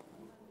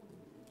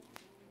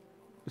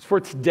 It's for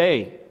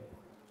today.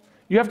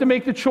 You have to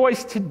make the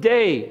choice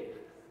today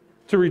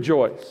to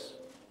rejoice.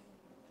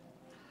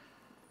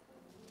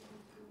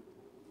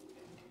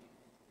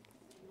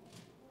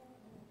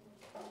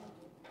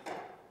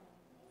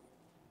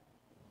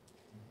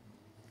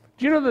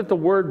 Do you know that the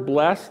word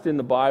blessed in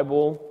the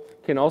Bible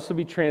can also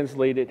be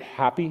translated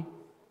happy?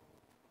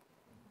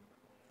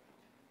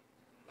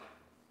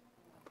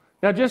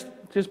 Now just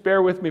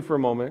bear with me for a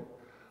moment.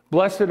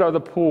 Blessed are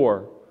the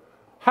poor.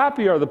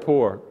 Happy are the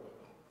poor.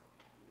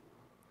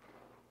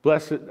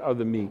 Blessed are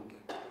the meek.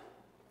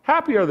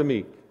 Happy are the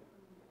meek.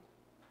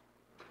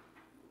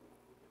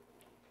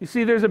 You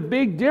see, there's a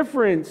big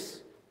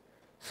difference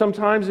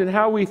sometimes in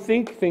how we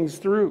think things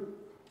through.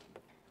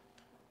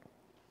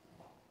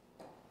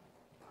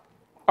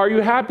 Are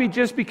you happy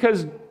just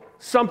because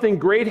something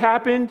great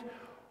happened?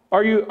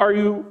 Are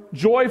you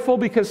joyful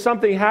because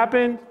something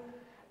happened?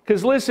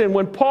 Because listen,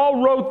 when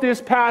Paul wrote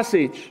this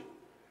passage,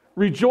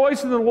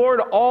 rejoice in the Lord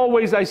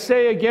always, I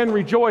say again,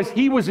 rejoice.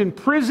 He was in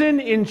prison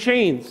in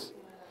chains.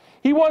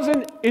 He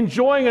wasn't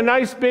enjoying a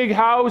nice big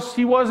house.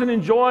 He wasn't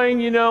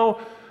enjoying,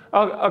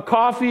 a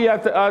coffee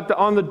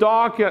on the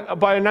dock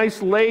by a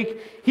nice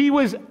lake. He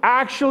was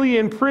actually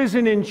in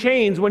prison in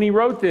chains when he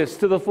wrote this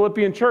to the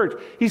Philippian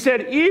church. He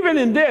said, even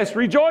in this,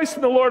 rejoice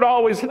in the Lord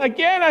always. And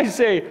again I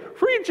say,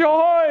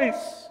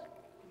 rejoice.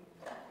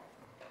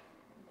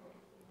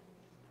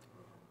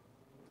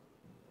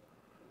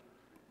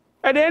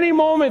 At any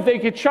moment they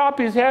could chop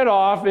his head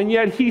off, and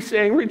yet he's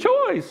saying,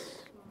 rejoice.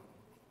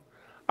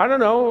 I don't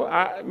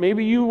know,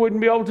 maybe you wouldn't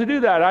be able to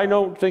do that. I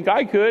don't think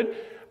I could.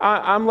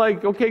 I'm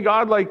like, okay,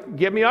 God,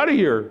 get me out of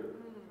here.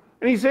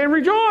 And he's saying,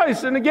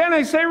 rejoice. And again,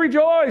 I say,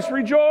 rejoice,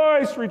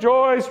 rejoice,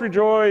 rejoice,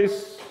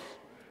 rejoice.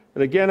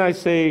 And again, I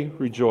say,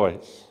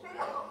 rejoice.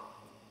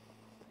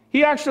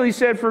 He actually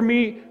said, for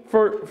me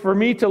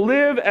to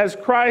live as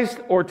Christ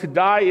or to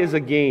die is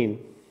a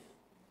gain.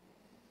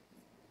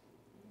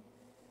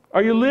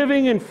 Are you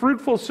living in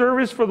fruitful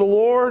service for the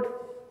Lord?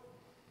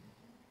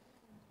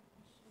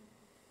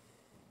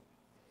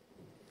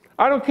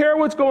 I don't care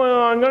what's going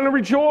on. I'm going to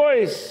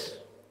rejoice.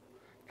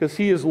 Because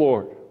he is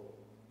Lord.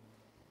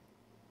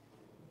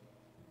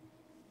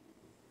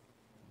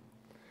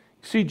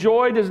 See,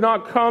 joy does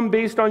not come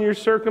based on your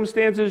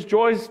circumstances.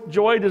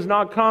 Joy does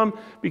not come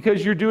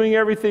because you're doing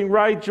everything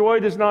right. Joy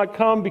does not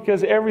come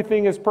because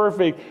everything is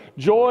perfect.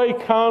 Joy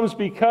comes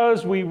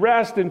because we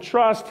rest and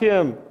trust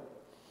him.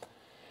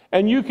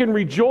 And you can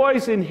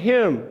rejoice in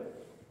him.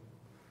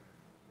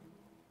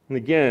 And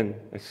again,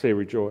 I say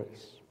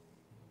rejoice.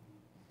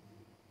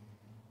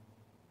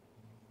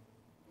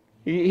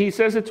 He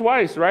says it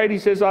twice, right? He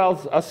says,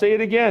 I'll say it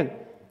again,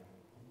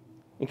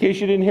 in case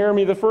you didn't hear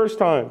me the first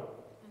time.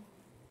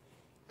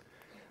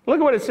 Look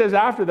at what it says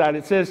after that.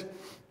 It says,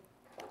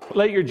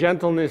 let your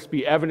gentleness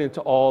be evident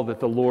to all that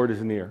the Lord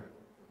is near.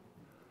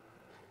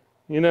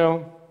 Have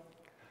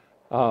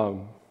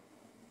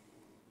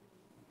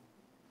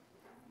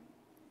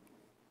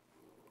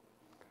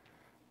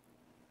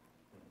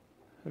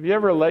you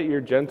ever let your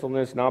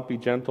gentleness not be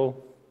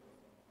gentle?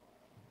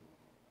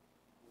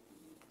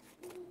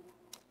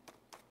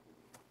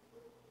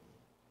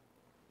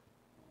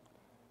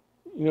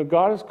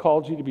 God has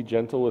called you to be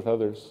gentle with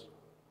others.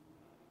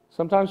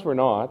 Sometimes we're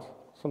not.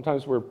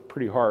 Sometimes we're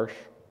pretty harsh.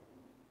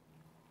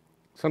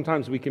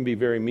 Sometimes we can be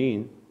very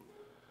mean.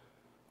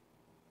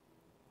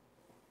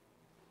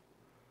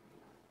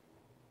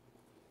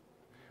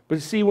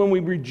 But see, when we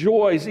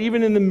rejoice,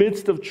 even in the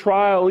midst of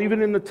trial,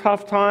 even in the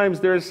tough times,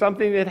 there is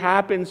something that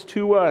happens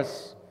to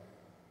us.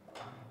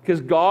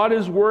 Because God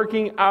is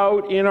working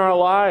out in our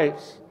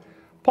lives.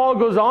 Paul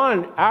goes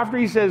on, after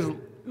he says,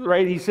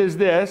 right, he says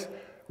this,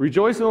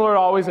 rejoice in the Lord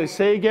always. I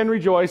say again,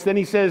 rejoice. Then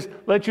he says,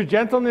 let your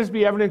gentleness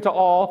be evident to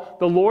all.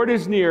 The Lord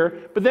is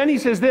near. But then he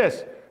says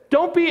this,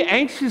 don't be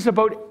anxious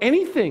about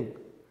anything.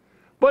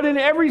 But in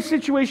every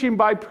situation,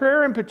 by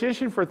prayer and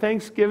petition for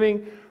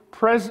thanksgiving,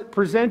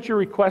 present your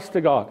request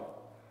to God.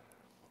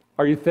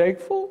 Are you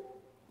thankful?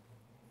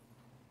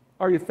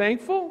 Are you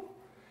thankful?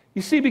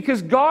 You see,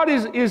 because God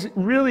is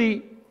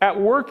really at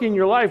work in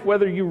your life,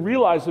 whether you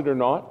realize it or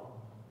not.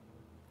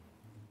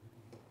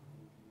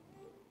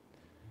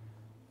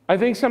 I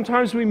think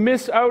sometimes we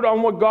miss out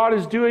on what God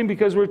is doing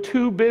because we're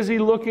too busy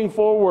looking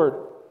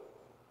forward.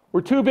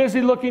 We're too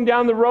busy looking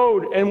down the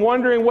road and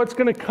wondering what's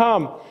going to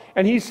come.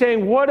 And he's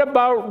saying, what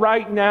about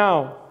right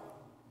now?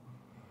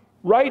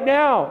 Right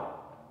now.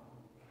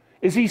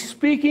 Is he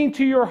speaking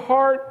to your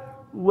heart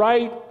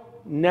right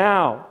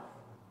now?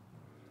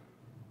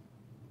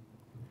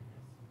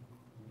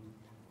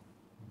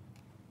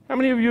 How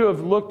many of you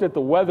have looked at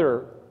the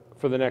weather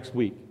for the next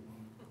week?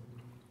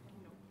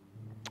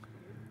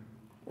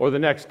 Or the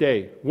next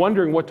day,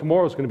 wondering what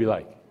tomorrow's going to be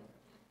like?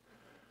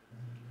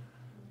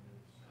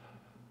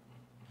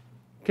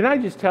 Can I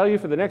just tell you,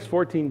 for the next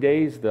 14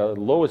 days, the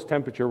lowest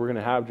temperature we're going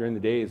to have during the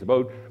day is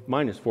about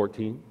minus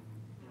 14.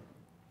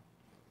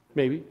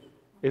 Maybe,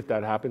 if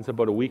that happens,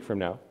 about a week from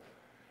now.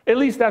 At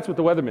least that's what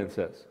the weatherman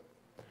says.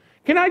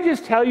 Can I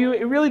just tell you,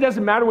 it really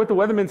doesn't matter what the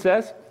weatherman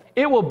says.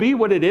 It will be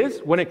what it is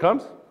when it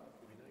comes.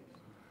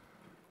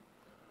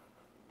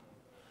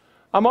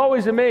 I'm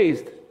always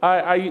amazed.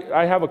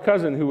 I have a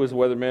cousin who was a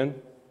weatherman.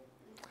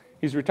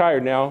 He's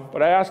retired now,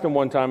 but I asked him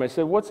one time, I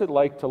said, what's it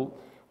like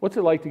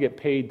to get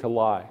paid to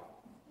lie?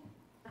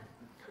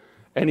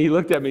 And he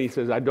looked at me and he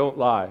says, I don't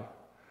lie.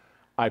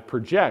 I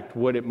project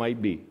what it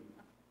might be.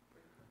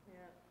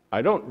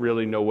 I don't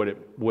really know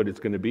what it's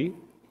going to be.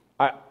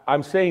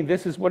 I'm saying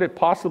this is what it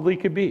possibly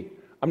could be.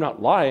 I'm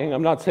not lying.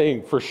 I'm not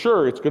saying for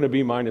sure it's going to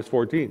be minus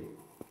 14.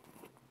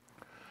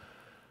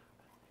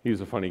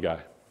 He's a funny guy.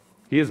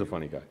 He is a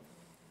funny guy.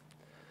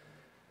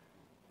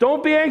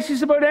 Don't be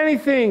anxious about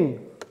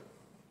anything.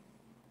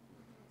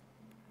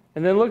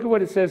 And then look at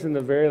what it says in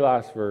the very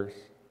last verse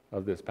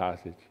of this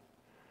passage.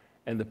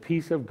 And the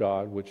peace of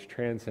God, which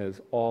transcends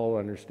all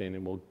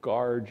understanding, will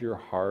guard your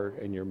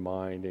heart and your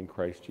mind in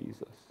Christ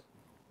Jesus.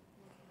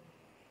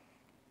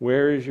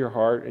 Where is your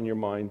heart and your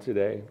mind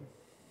today?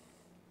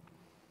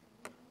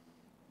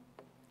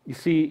 You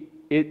see,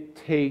 it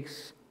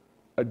takes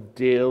a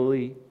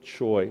daily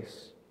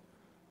choice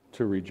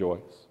to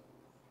rejoice.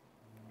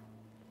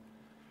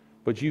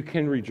 But you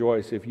can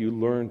rejoice if you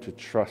learn to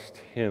trust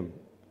Him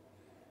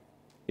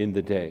in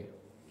the day.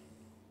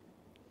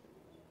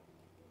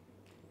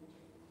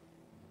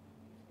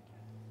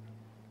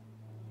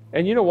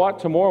 And you know what?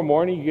 Tomorrow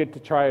morning you get to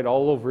try it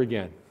all over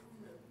again.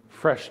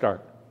 Fresh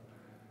start.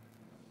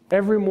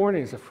 Every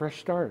morning is a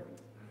fresh start.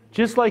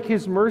 Just like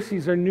His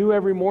mercies are new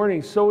every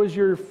morning, so is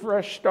your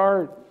fresh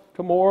start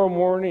tomorrow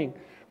morning.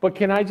 But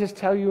can I just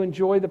tell you,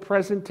 enjoy the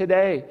present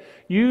today.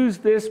 Use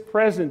this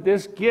present,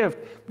 this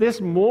gift, this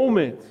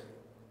moment.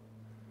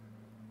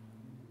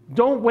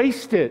 Don't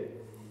waste it.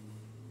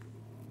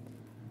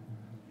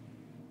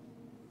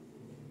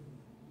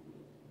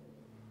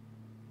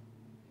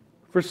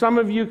 For some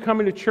of you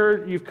coming to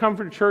church, you've come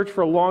to church for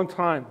a long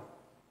time.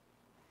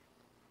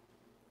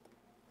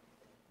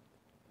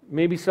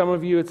 Maybe some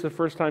of you, it's the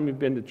first time you've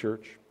been to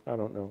church. I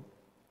don't know.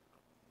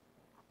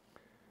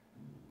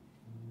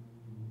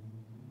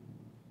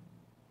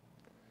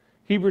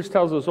 Hebrews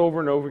tells us over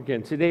and over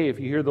again, today,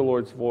 if you hear the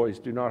Lord's voice,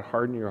 do not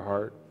harden your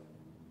heart.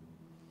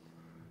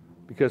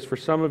 Because for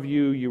some of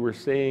you, you were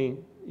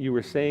saying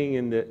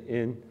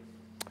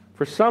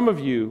for some of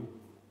you,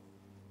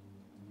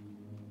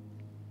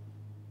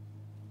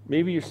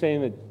 maybe you're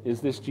saying that,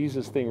 is this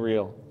Jesus thing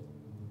real?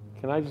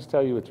 Can I just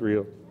tell you it's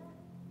real?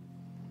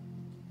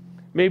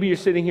 Maybe you're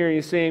sitting here and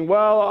you're saying,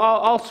 well,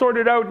 I'll sort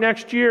it out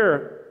next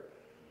year.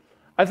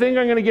 I think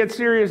I'm going to get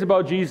serious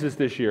about Jesus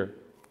this year.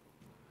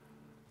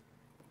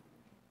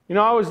 You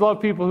know, I always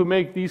love people who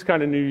make these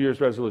kind of New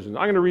Year's resolutions.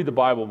 I'm going to read the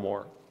Bible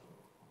more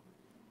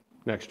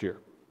next year.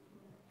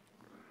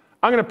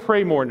 I'm going to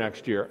pray more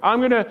next year.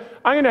 I'm going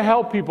to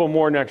help people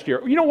more next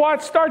year. You know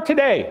what? Start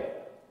today.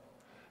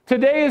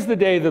 Today is the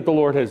day that the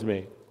Lord has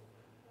made.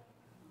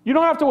 You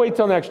don't have to wait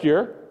till next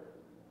year,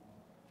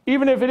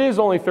 even if it is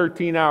only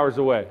 13 hours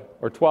away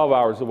or 12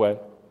 hours away.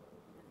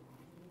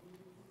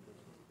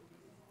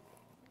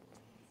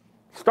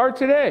 Start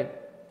today.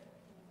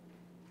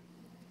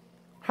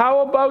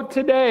 How about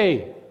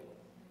today?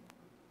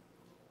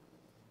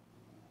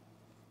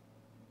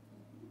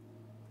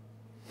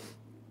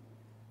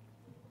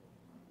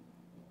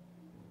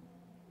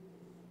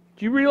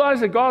 Do you realize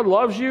that God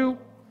loves you?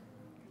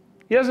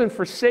 He hasn't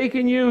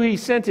forsaken you. He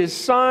sent his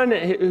son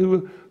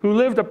who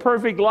lived a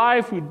perfect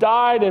life, who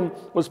died and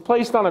was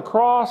placed on a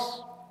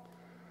cross,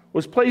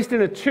 was placed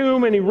in a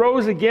tomb, and he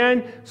rose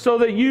again so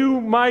that you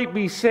might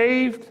be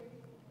saved.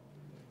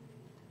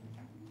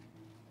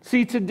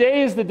 See,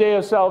 today is the day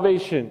of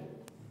salvation.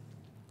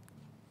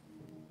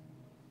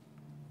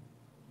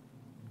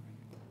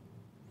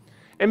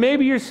 And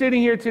maybe you're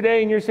sitting here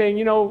today and you're saying,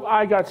 you know,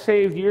 I got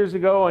saved years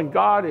ago and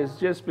God has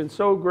just been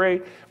so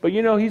great. But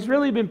you know, he's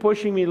really been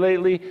pushing me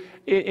lately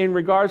in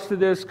regards to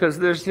this, because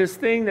there's this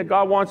thing that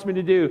God wants me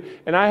to do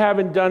and I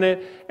haven't done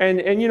it.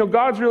 And you know,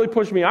 God's really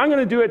pushed me. I'm going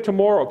to do it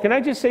tomorrow. Can I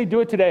just say,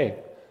 do it today?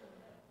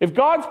 If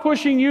God's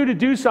pushing you to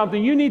do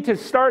something, you need to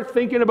start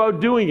thinking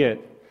about doing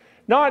it.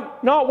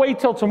 Not wait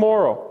till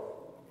tomorrow.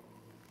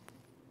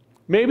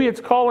 Maybe it's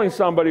calling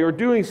somebody or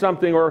doing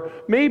something, or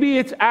maybe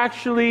it's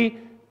actually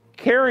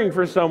caring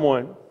for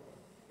someone.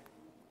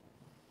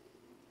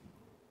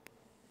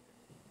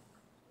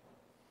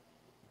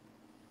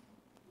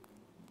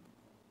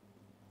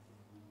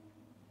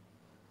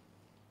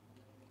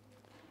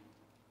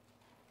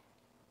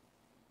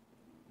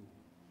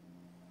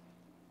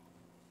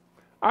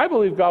 I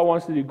believe God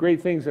wants to do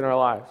great things in our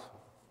lives.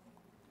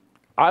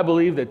 I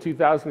believe that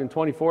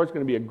 2024 is going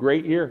to be a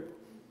great year.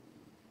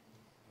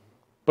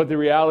 But the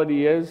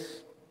reality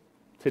is,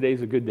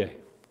 today's a good day,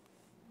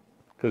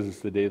 because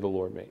it's the day the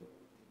Lord made.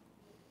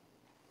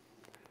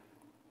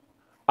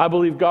 I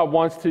believe God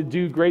wants to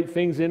do great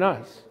things in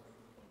us.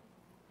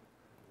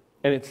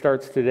 And it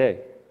starts today.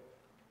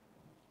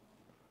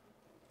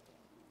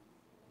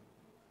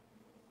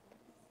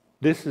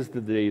 This is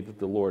the day that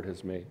the Lord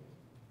has made.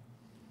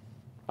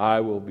 I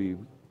will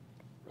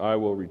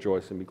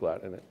rejoice and be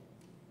glad in it.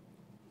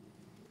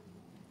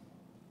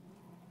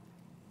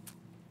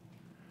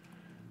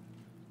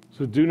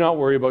 So do not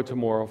worry about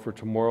tomorrow, for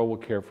tomorrow will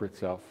care for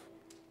itself.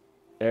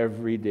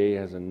 Every day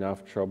has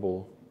enough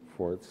trouble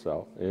for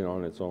itself and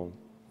on its own.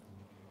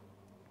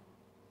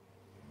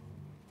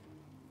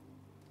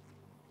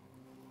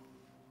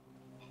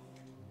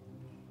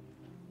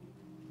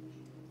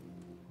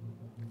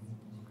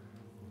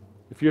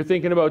 If you're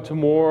thinking about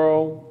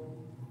tomorrow,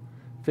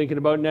 thinking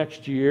about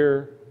next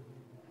year,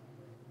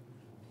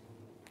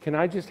 can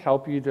I just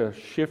help you to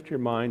shift your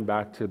mind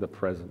back to the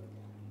present?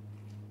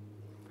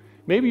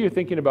 Maybe you're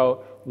thinking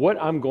about what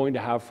I'm going to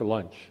have for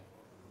lunch.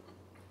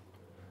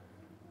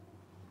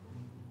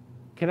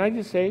 Can I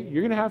just say,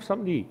 you're going to have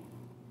something to eat?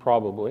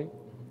 Probably.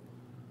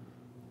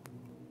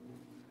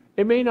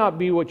 It may not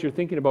be what you're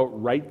thinking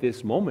about right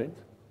this moment,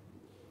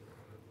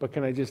 but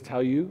can I just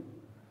tell you,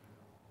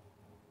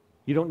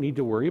 you don't need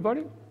to worry about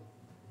it?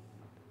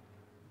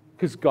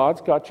 Because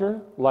God's got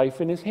your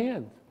life in his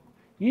hand.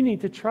 You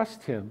need to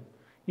trust him.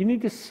 You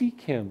need to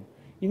seek him.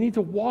 You need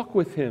to walk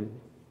with him.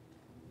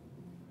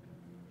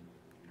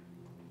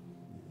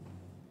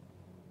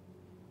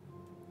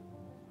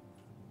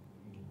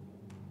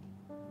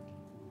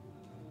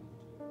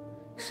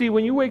 See,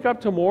 when you wake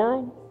up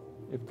tomorrow,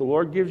 if the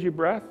Lord gives you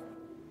breath,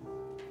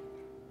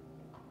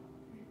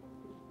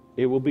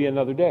 it will be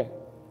another day.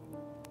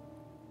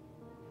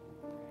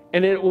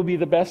 And it will be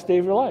the best day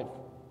of your life.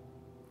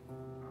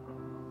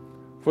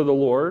 For the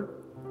Lord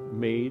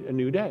made a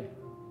new day.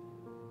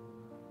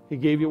 He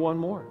gave you one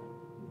more.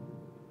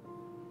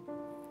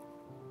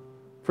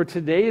 For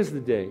today is the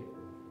day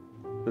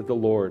that the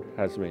Lord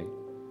has made.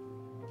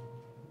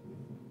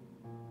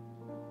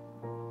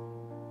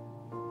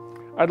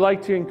 I'd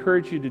like to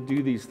encourage you to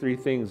do these three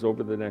things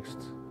over the next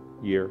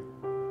year.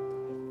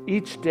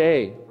 Each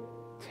day,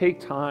 take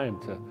time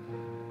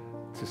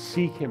to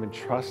seek him and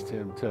trust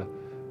him, to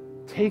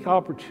take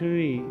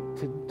opportunity,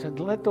 to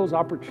let those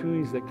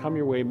opportunities that come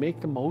your way,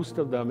 make the most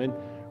of them, and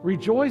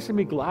rejoice and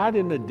be glad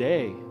in the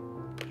day.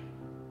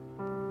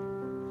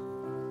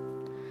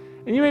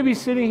 And you may be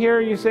sitting here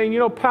and you're saying, you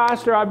know,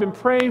 Pastor, I've been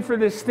praying for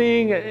this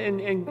thing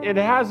and it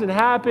hasn't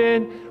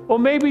happened. Well,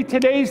 maybe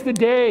today's the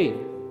day.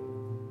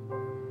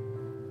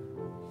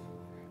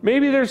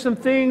 Maybe there's some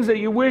things that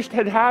you wished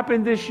had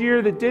happened this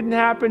year that didn't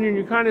happen, and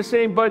you're kind of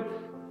saying, but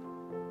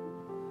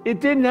it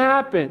didn't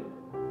happen.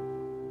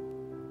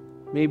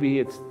 Maybe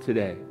it's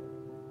today.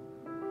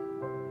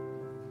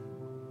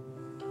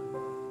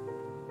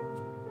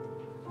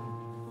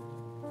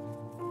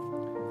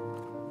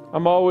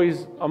 I'm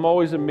always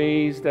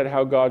amazed at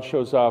how God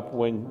shows up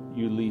when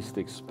you least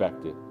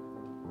expect it.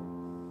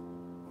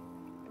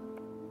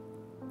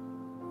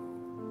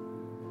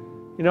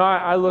 You know,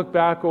 I look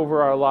back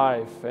over our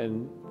life,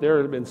 and there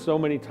have been so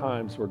many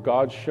times where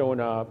God's shown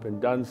up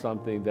and done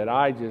something that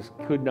I just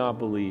could not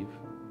believe.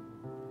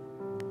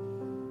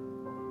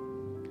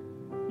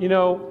 You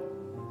know,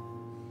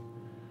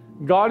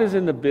 God is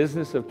in the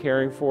business of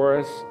caring for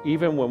us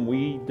even when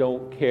we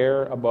don't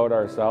care about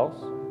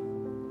ourselves.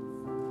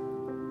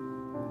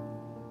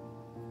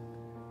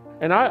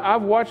 And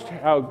I've watched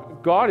how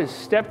God has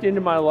stepped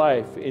into my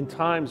life in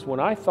times when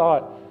I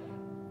thought,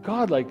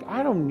 God, like,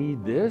 I don't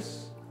need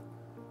this.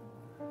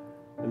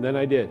 And then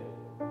I did.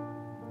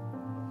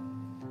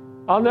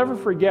 I'll never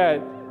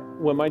forget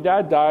when my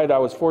dad died, I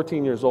was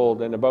 14 years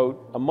old, and about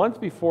a month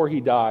before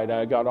he died,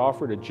 I got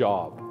offered a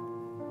job.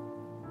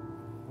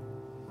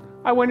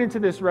 I went into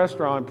this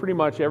restaurant pretty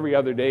much every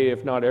other day,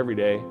 if not every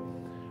day,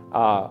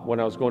 when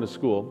I was going to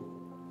school.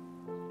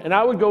 And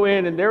I would go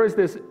in, and there was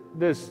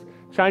this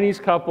Chinese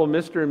couple,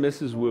 Mr. and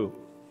Mrs. Wu.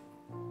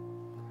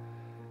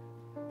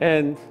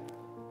 And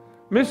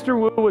Mr.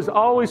 Wu was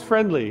always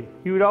friendly.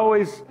 He would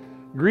always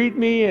greet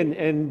me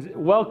and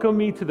welcome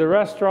me to the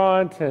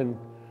restaurant. And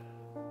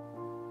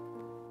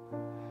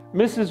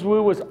Mrs.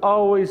 Wu was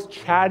always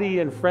chatty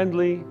and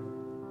friendly.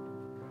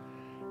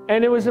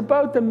 And it was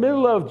about the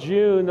middle of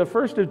June, the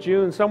 1st of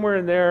June, somewhere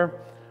in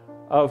there,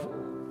 of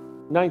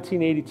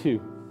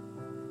 1982.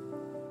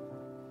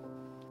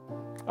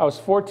 I was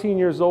 14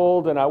 years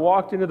old, and I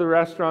walked into the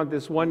restaurant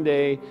this one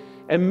day,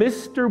 and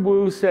Mr.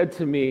 Wu said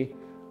to me,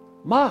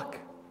 "Mark,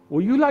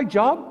 will you like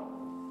job?"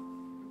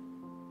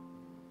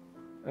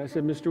 And I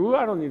said, "Mr. Wu,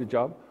 I don't need a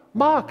job."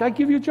 "Mark, I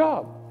give you a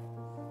job.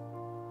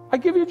 I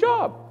give you a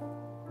job."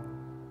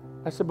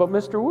 I said, "But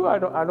Mr. Wu, I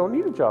don't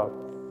need a job."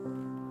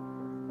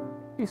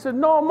 He said,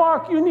 "No,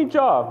 Mark, you need a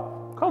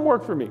job. Come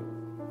work for me."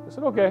 I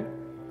said, "Okay."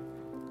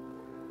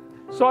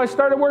 So I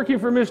started working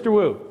for Mr.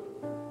 Wu.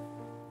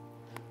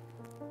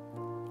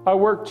 I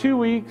worked 2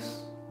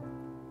 weeks.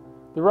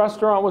 The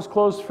restaurant was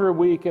closed for a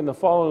week, and the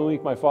following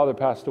week, my father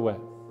passed away.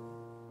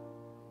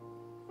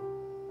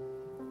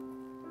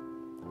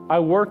 I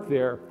worked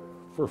there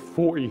for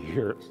 4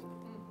 years.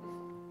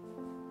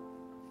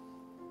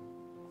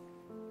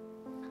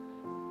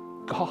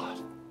 God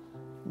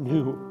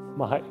knew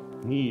my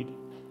need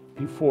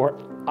before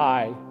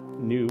I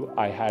knew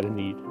I had a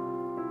need.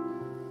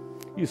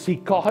 You see,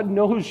 God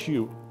knows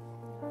you.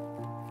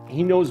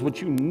 He knows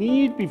what you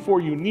need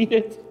before you need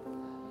it,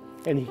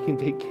 and He can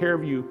take care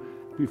of you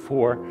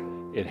before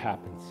it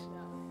happens.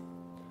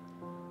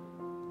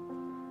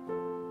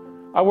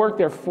 I worked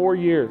there 4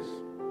 years.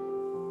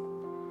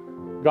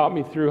 Got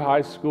me through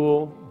high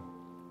school.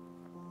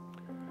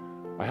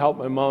 I helped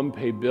my mom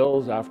pay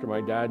bills after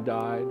my dad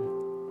died.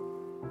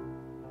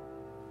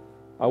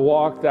 I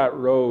walked that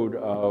road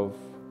of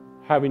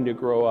having to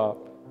grow up.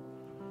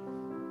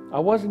 I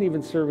wasn't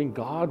even serving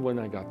God when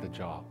I got the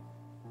job.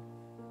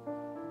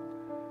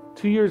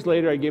 2 years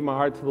later, I gave my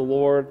heart to the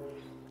Lord,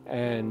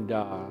 and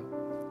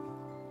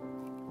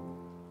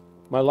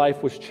my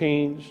life was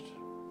changed.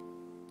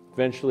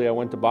 Eventually, I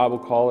went to Bible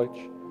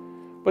college.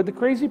 But the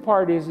crazy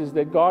part is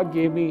that God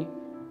gave me,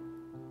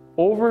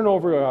 over and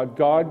over,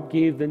 God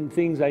gave the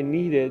things I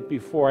needed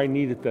before I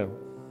needed them.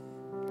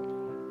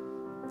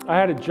 I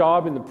had a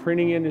job in the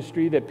printing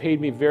industry that paid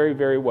me very,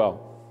 very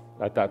well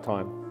at that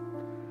time.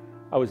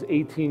 I was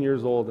 18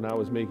 years old, and I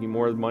was making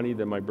more money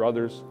than my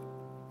brothers,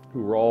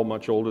 who were all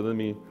much older than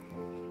me.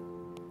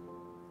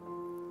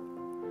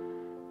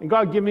 And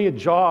God gave me a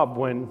job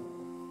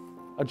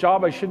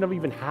I shouldn't have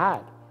even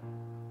had.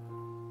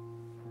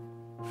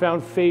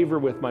 Found favor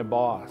with my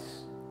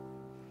boss.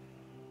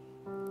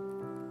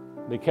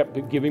 They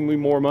kept giving me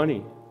more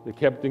money. They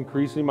kept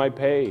increasing my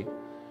pay.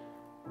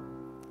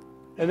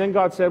 And then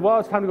God said, "Well,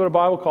 it's time to go to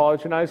Bible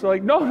college." And I was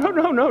like, no,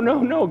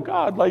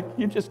 God, like,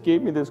 you just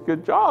gave me this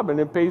good job and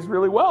it pays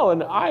really well.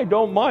 And I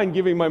don't mind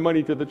giving my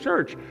money to the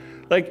church.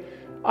 Like,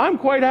 I'm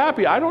quite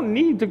happy. I don't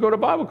need to go to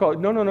Bible college.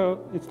 No,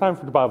 it's time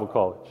for the Bible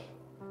college.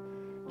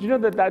 Do you know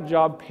that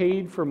job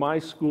paid for my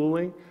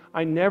schooling?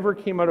 I never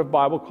came out of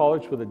Bible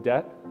college with a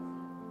debt.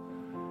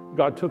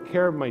 God took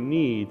care of my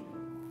need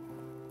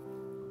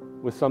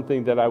with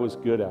something that I was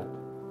good at.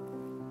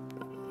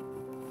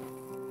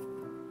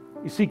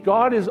 You see,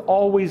 God is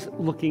always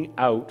looking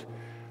out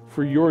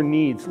for your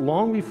needs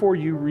long before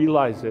you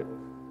realize it,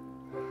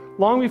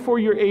 long before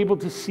you're able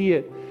to see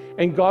it,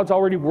 and God's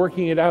already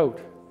working it out.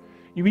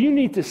 You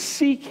need to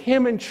seek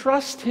Him and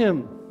trust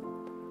Him.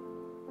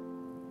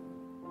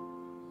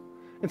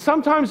 And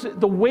sometimes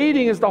the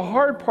waiting is the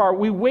hard part.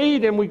 We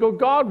wait and we go,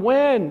 "God,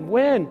 when?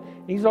 And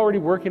He's already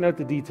working out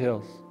the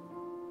details.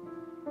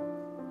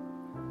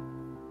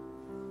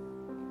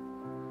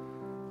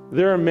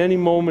 There are many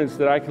moments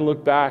that I can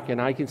look back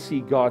and I can see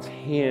God's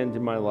hand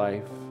in my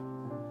life.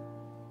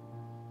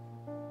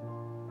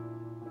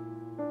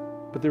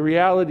 But the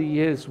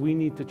reality is we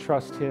need to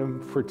trust Him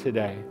for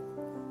today.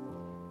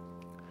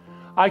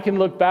 I can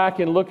look back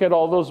and look at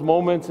all those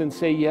moments and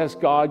say, "Yes,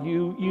 God,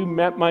 you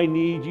met my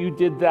need, you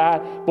did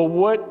that, but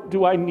what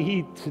do I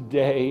need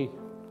today?"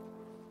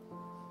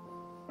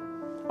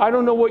 I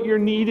don't know what your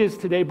need is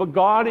today, but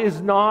God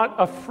is not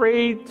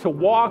afraid to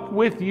walk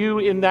with you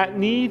in that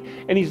need,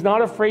 and He's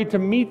not afraid to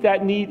meet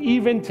that need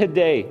even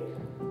today,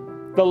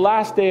 the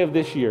last day of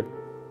this year.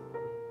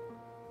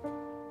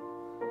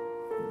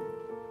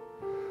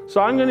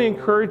 So I'm going to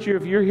encourage you,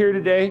 if you're here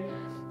today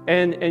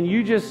and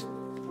you just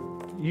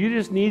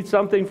need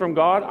something from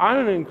God, I'm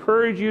going to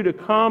encourage you to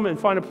come and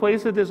find a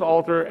place at this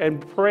altar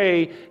and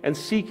pray and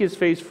seek His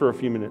face for a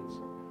few minutes.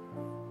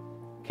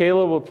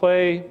 Kayla will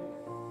play.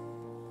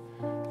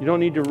 You don't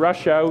need to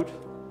rush out.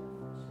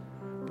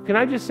 Can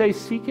I just say,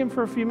 seek Him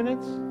for a few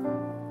minutes?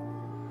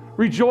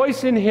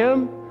 Rejoice in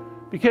Him,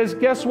 because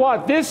guess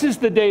what? This is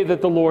the day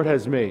that the Lord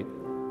has made.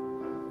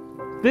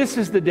 This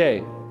is the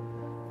day.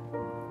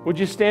 Would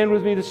you stand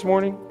with me this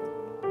morning?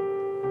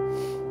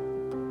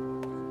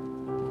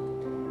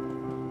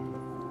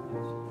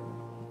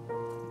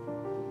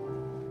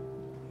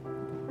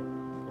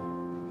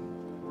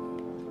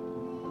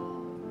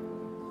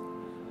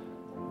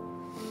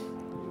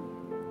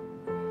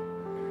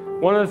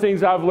 One of the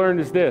things I've learned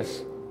is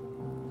this.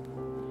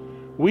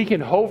 We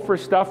can hope for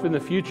stuff in the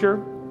future,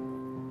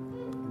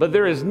 but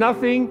there is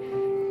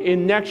nothing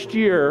in next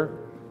year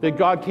that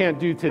God can't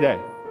do today.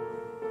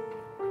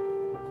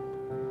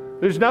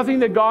 There's nothing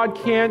that God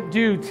can't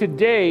do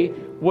today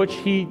which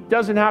He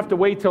doesn't have to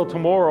wait till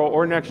tomorrow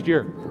or next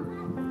year.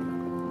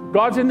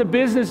 God's in the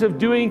business of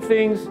doing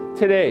things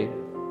today.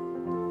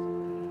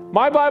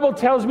 My Bible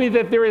tells me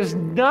that there is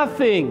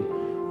nothing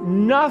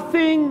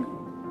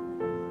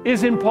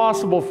is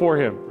impossible for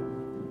Him.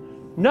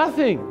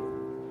 Nothing.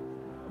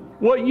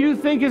 What you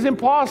think is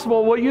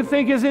impossible, what you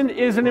think is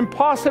an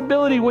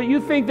impossibility, what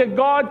you think that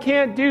God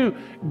can't do,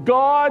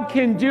 God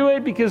can do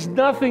it because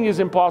nothing is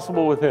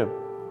impossible with Him.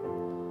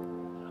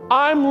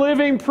 I'm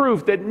living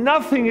proof that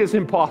nothing is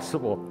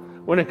impossible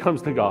when it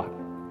comes to God.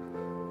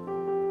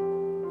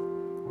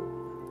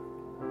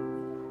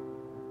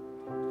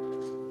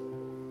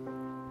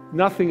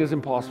 Nothing is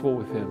impossible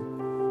with Him.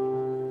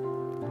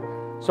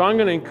 So I'm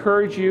going to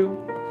encourage you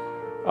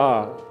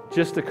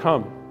just to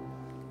come.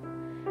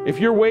 If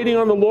you're waiting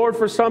on the Lord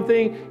for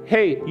something,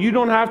 hey, you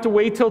don't have to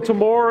wait till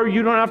tomorrow.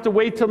 You don't have to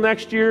wait till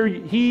next year.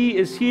 He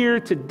is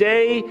here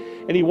today,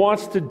 and He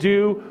wants to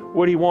do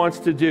what He wants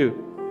to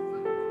do.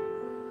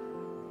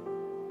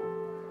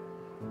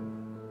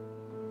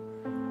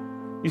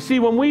 You see,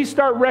 when we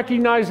start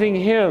recognizing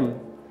Him,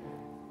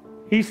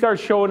 He starts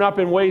showing up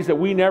in ways that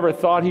we never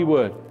thought He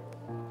would.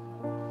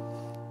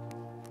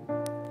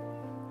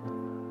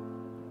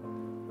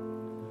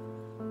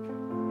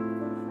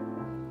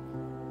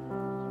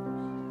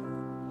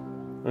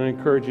 I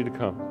encourage you to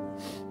come.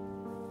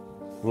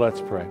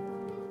 Let's pray.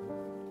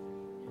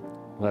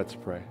 Let's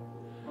pray.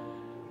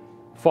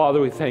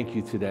 Father, we thank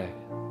You today.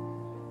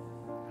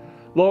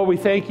 Lord, we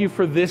thank You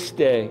for this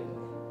day.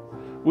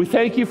 We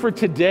thank You for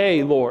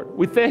today, Lord.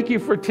 We thank You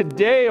for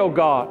today, oh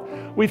God.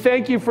 We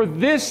thank You for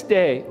this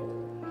day.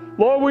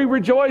 Lord, we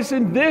rejoice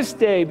in this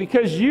day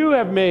because You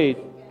have made.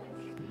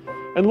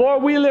 And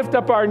Lord, we lift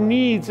up our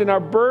needs and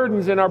our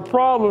burdens and our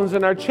problems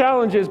and our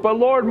challenges. But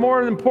Lord,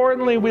 more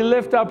importantly, we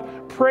lift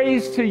up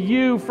praise to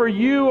You, for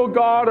You, oh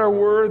God, are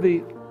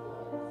worthy.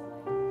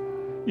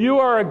 You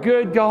are a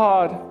good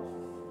God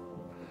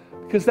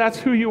because that's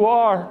who You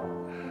are.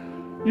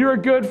 You're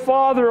a good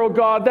Father, oh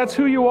God. That's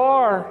who You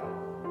are.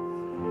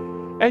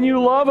 And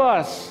You love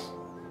us.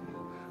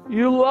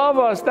 You love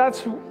us. That's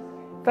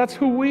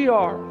who we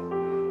are.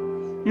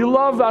 You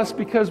love us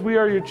because we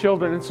are Your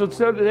children. And so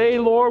today,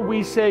 Lord,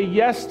 we say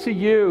yes to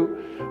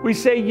You. We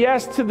say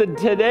yes to the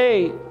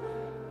today.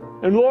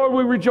 And Lord,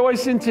 we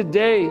rejoice in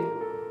today.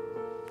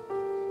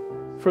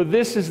 For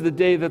this is the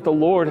day that the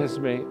Lord has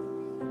made.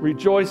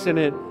 Rejoice in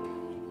it.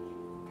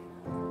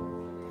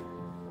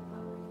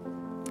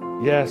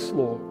 Yes,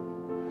 Lord.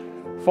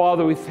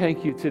 Father, we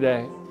thank You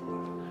today.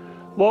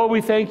 Lord, we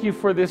thank You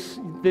for this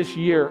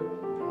year,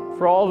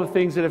 for all the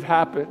things that have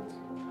happened.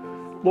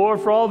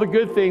 Lord, for all the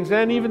good things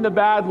and even the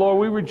bad, Lord,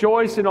 we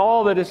rejoice in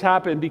all that has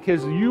happened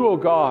because You, oh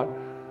God,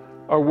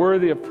 are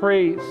worthy of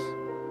praise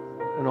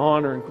and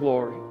honor and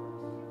glory.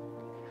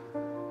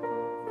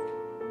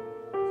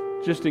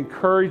 Just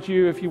encourage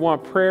you, if you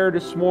want prayer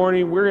this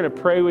morning, we're going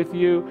to pray with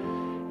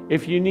you.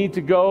 If you need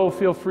to go,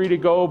 feel free to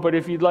go. But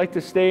if you'd like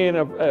to stay in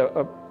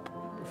a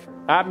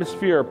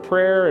atmosphere of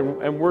prayer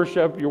and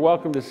worship, you're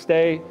welcome to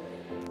stay.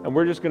 And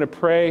we're just going to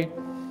pray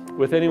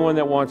with anyone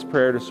that wants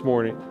prayer this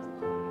morning.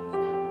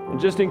 And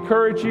just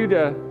encourage you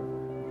to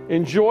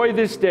enjoy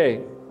this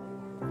day,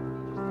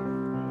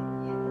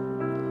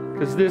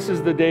 because this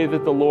is the day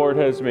that the Lord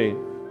has made.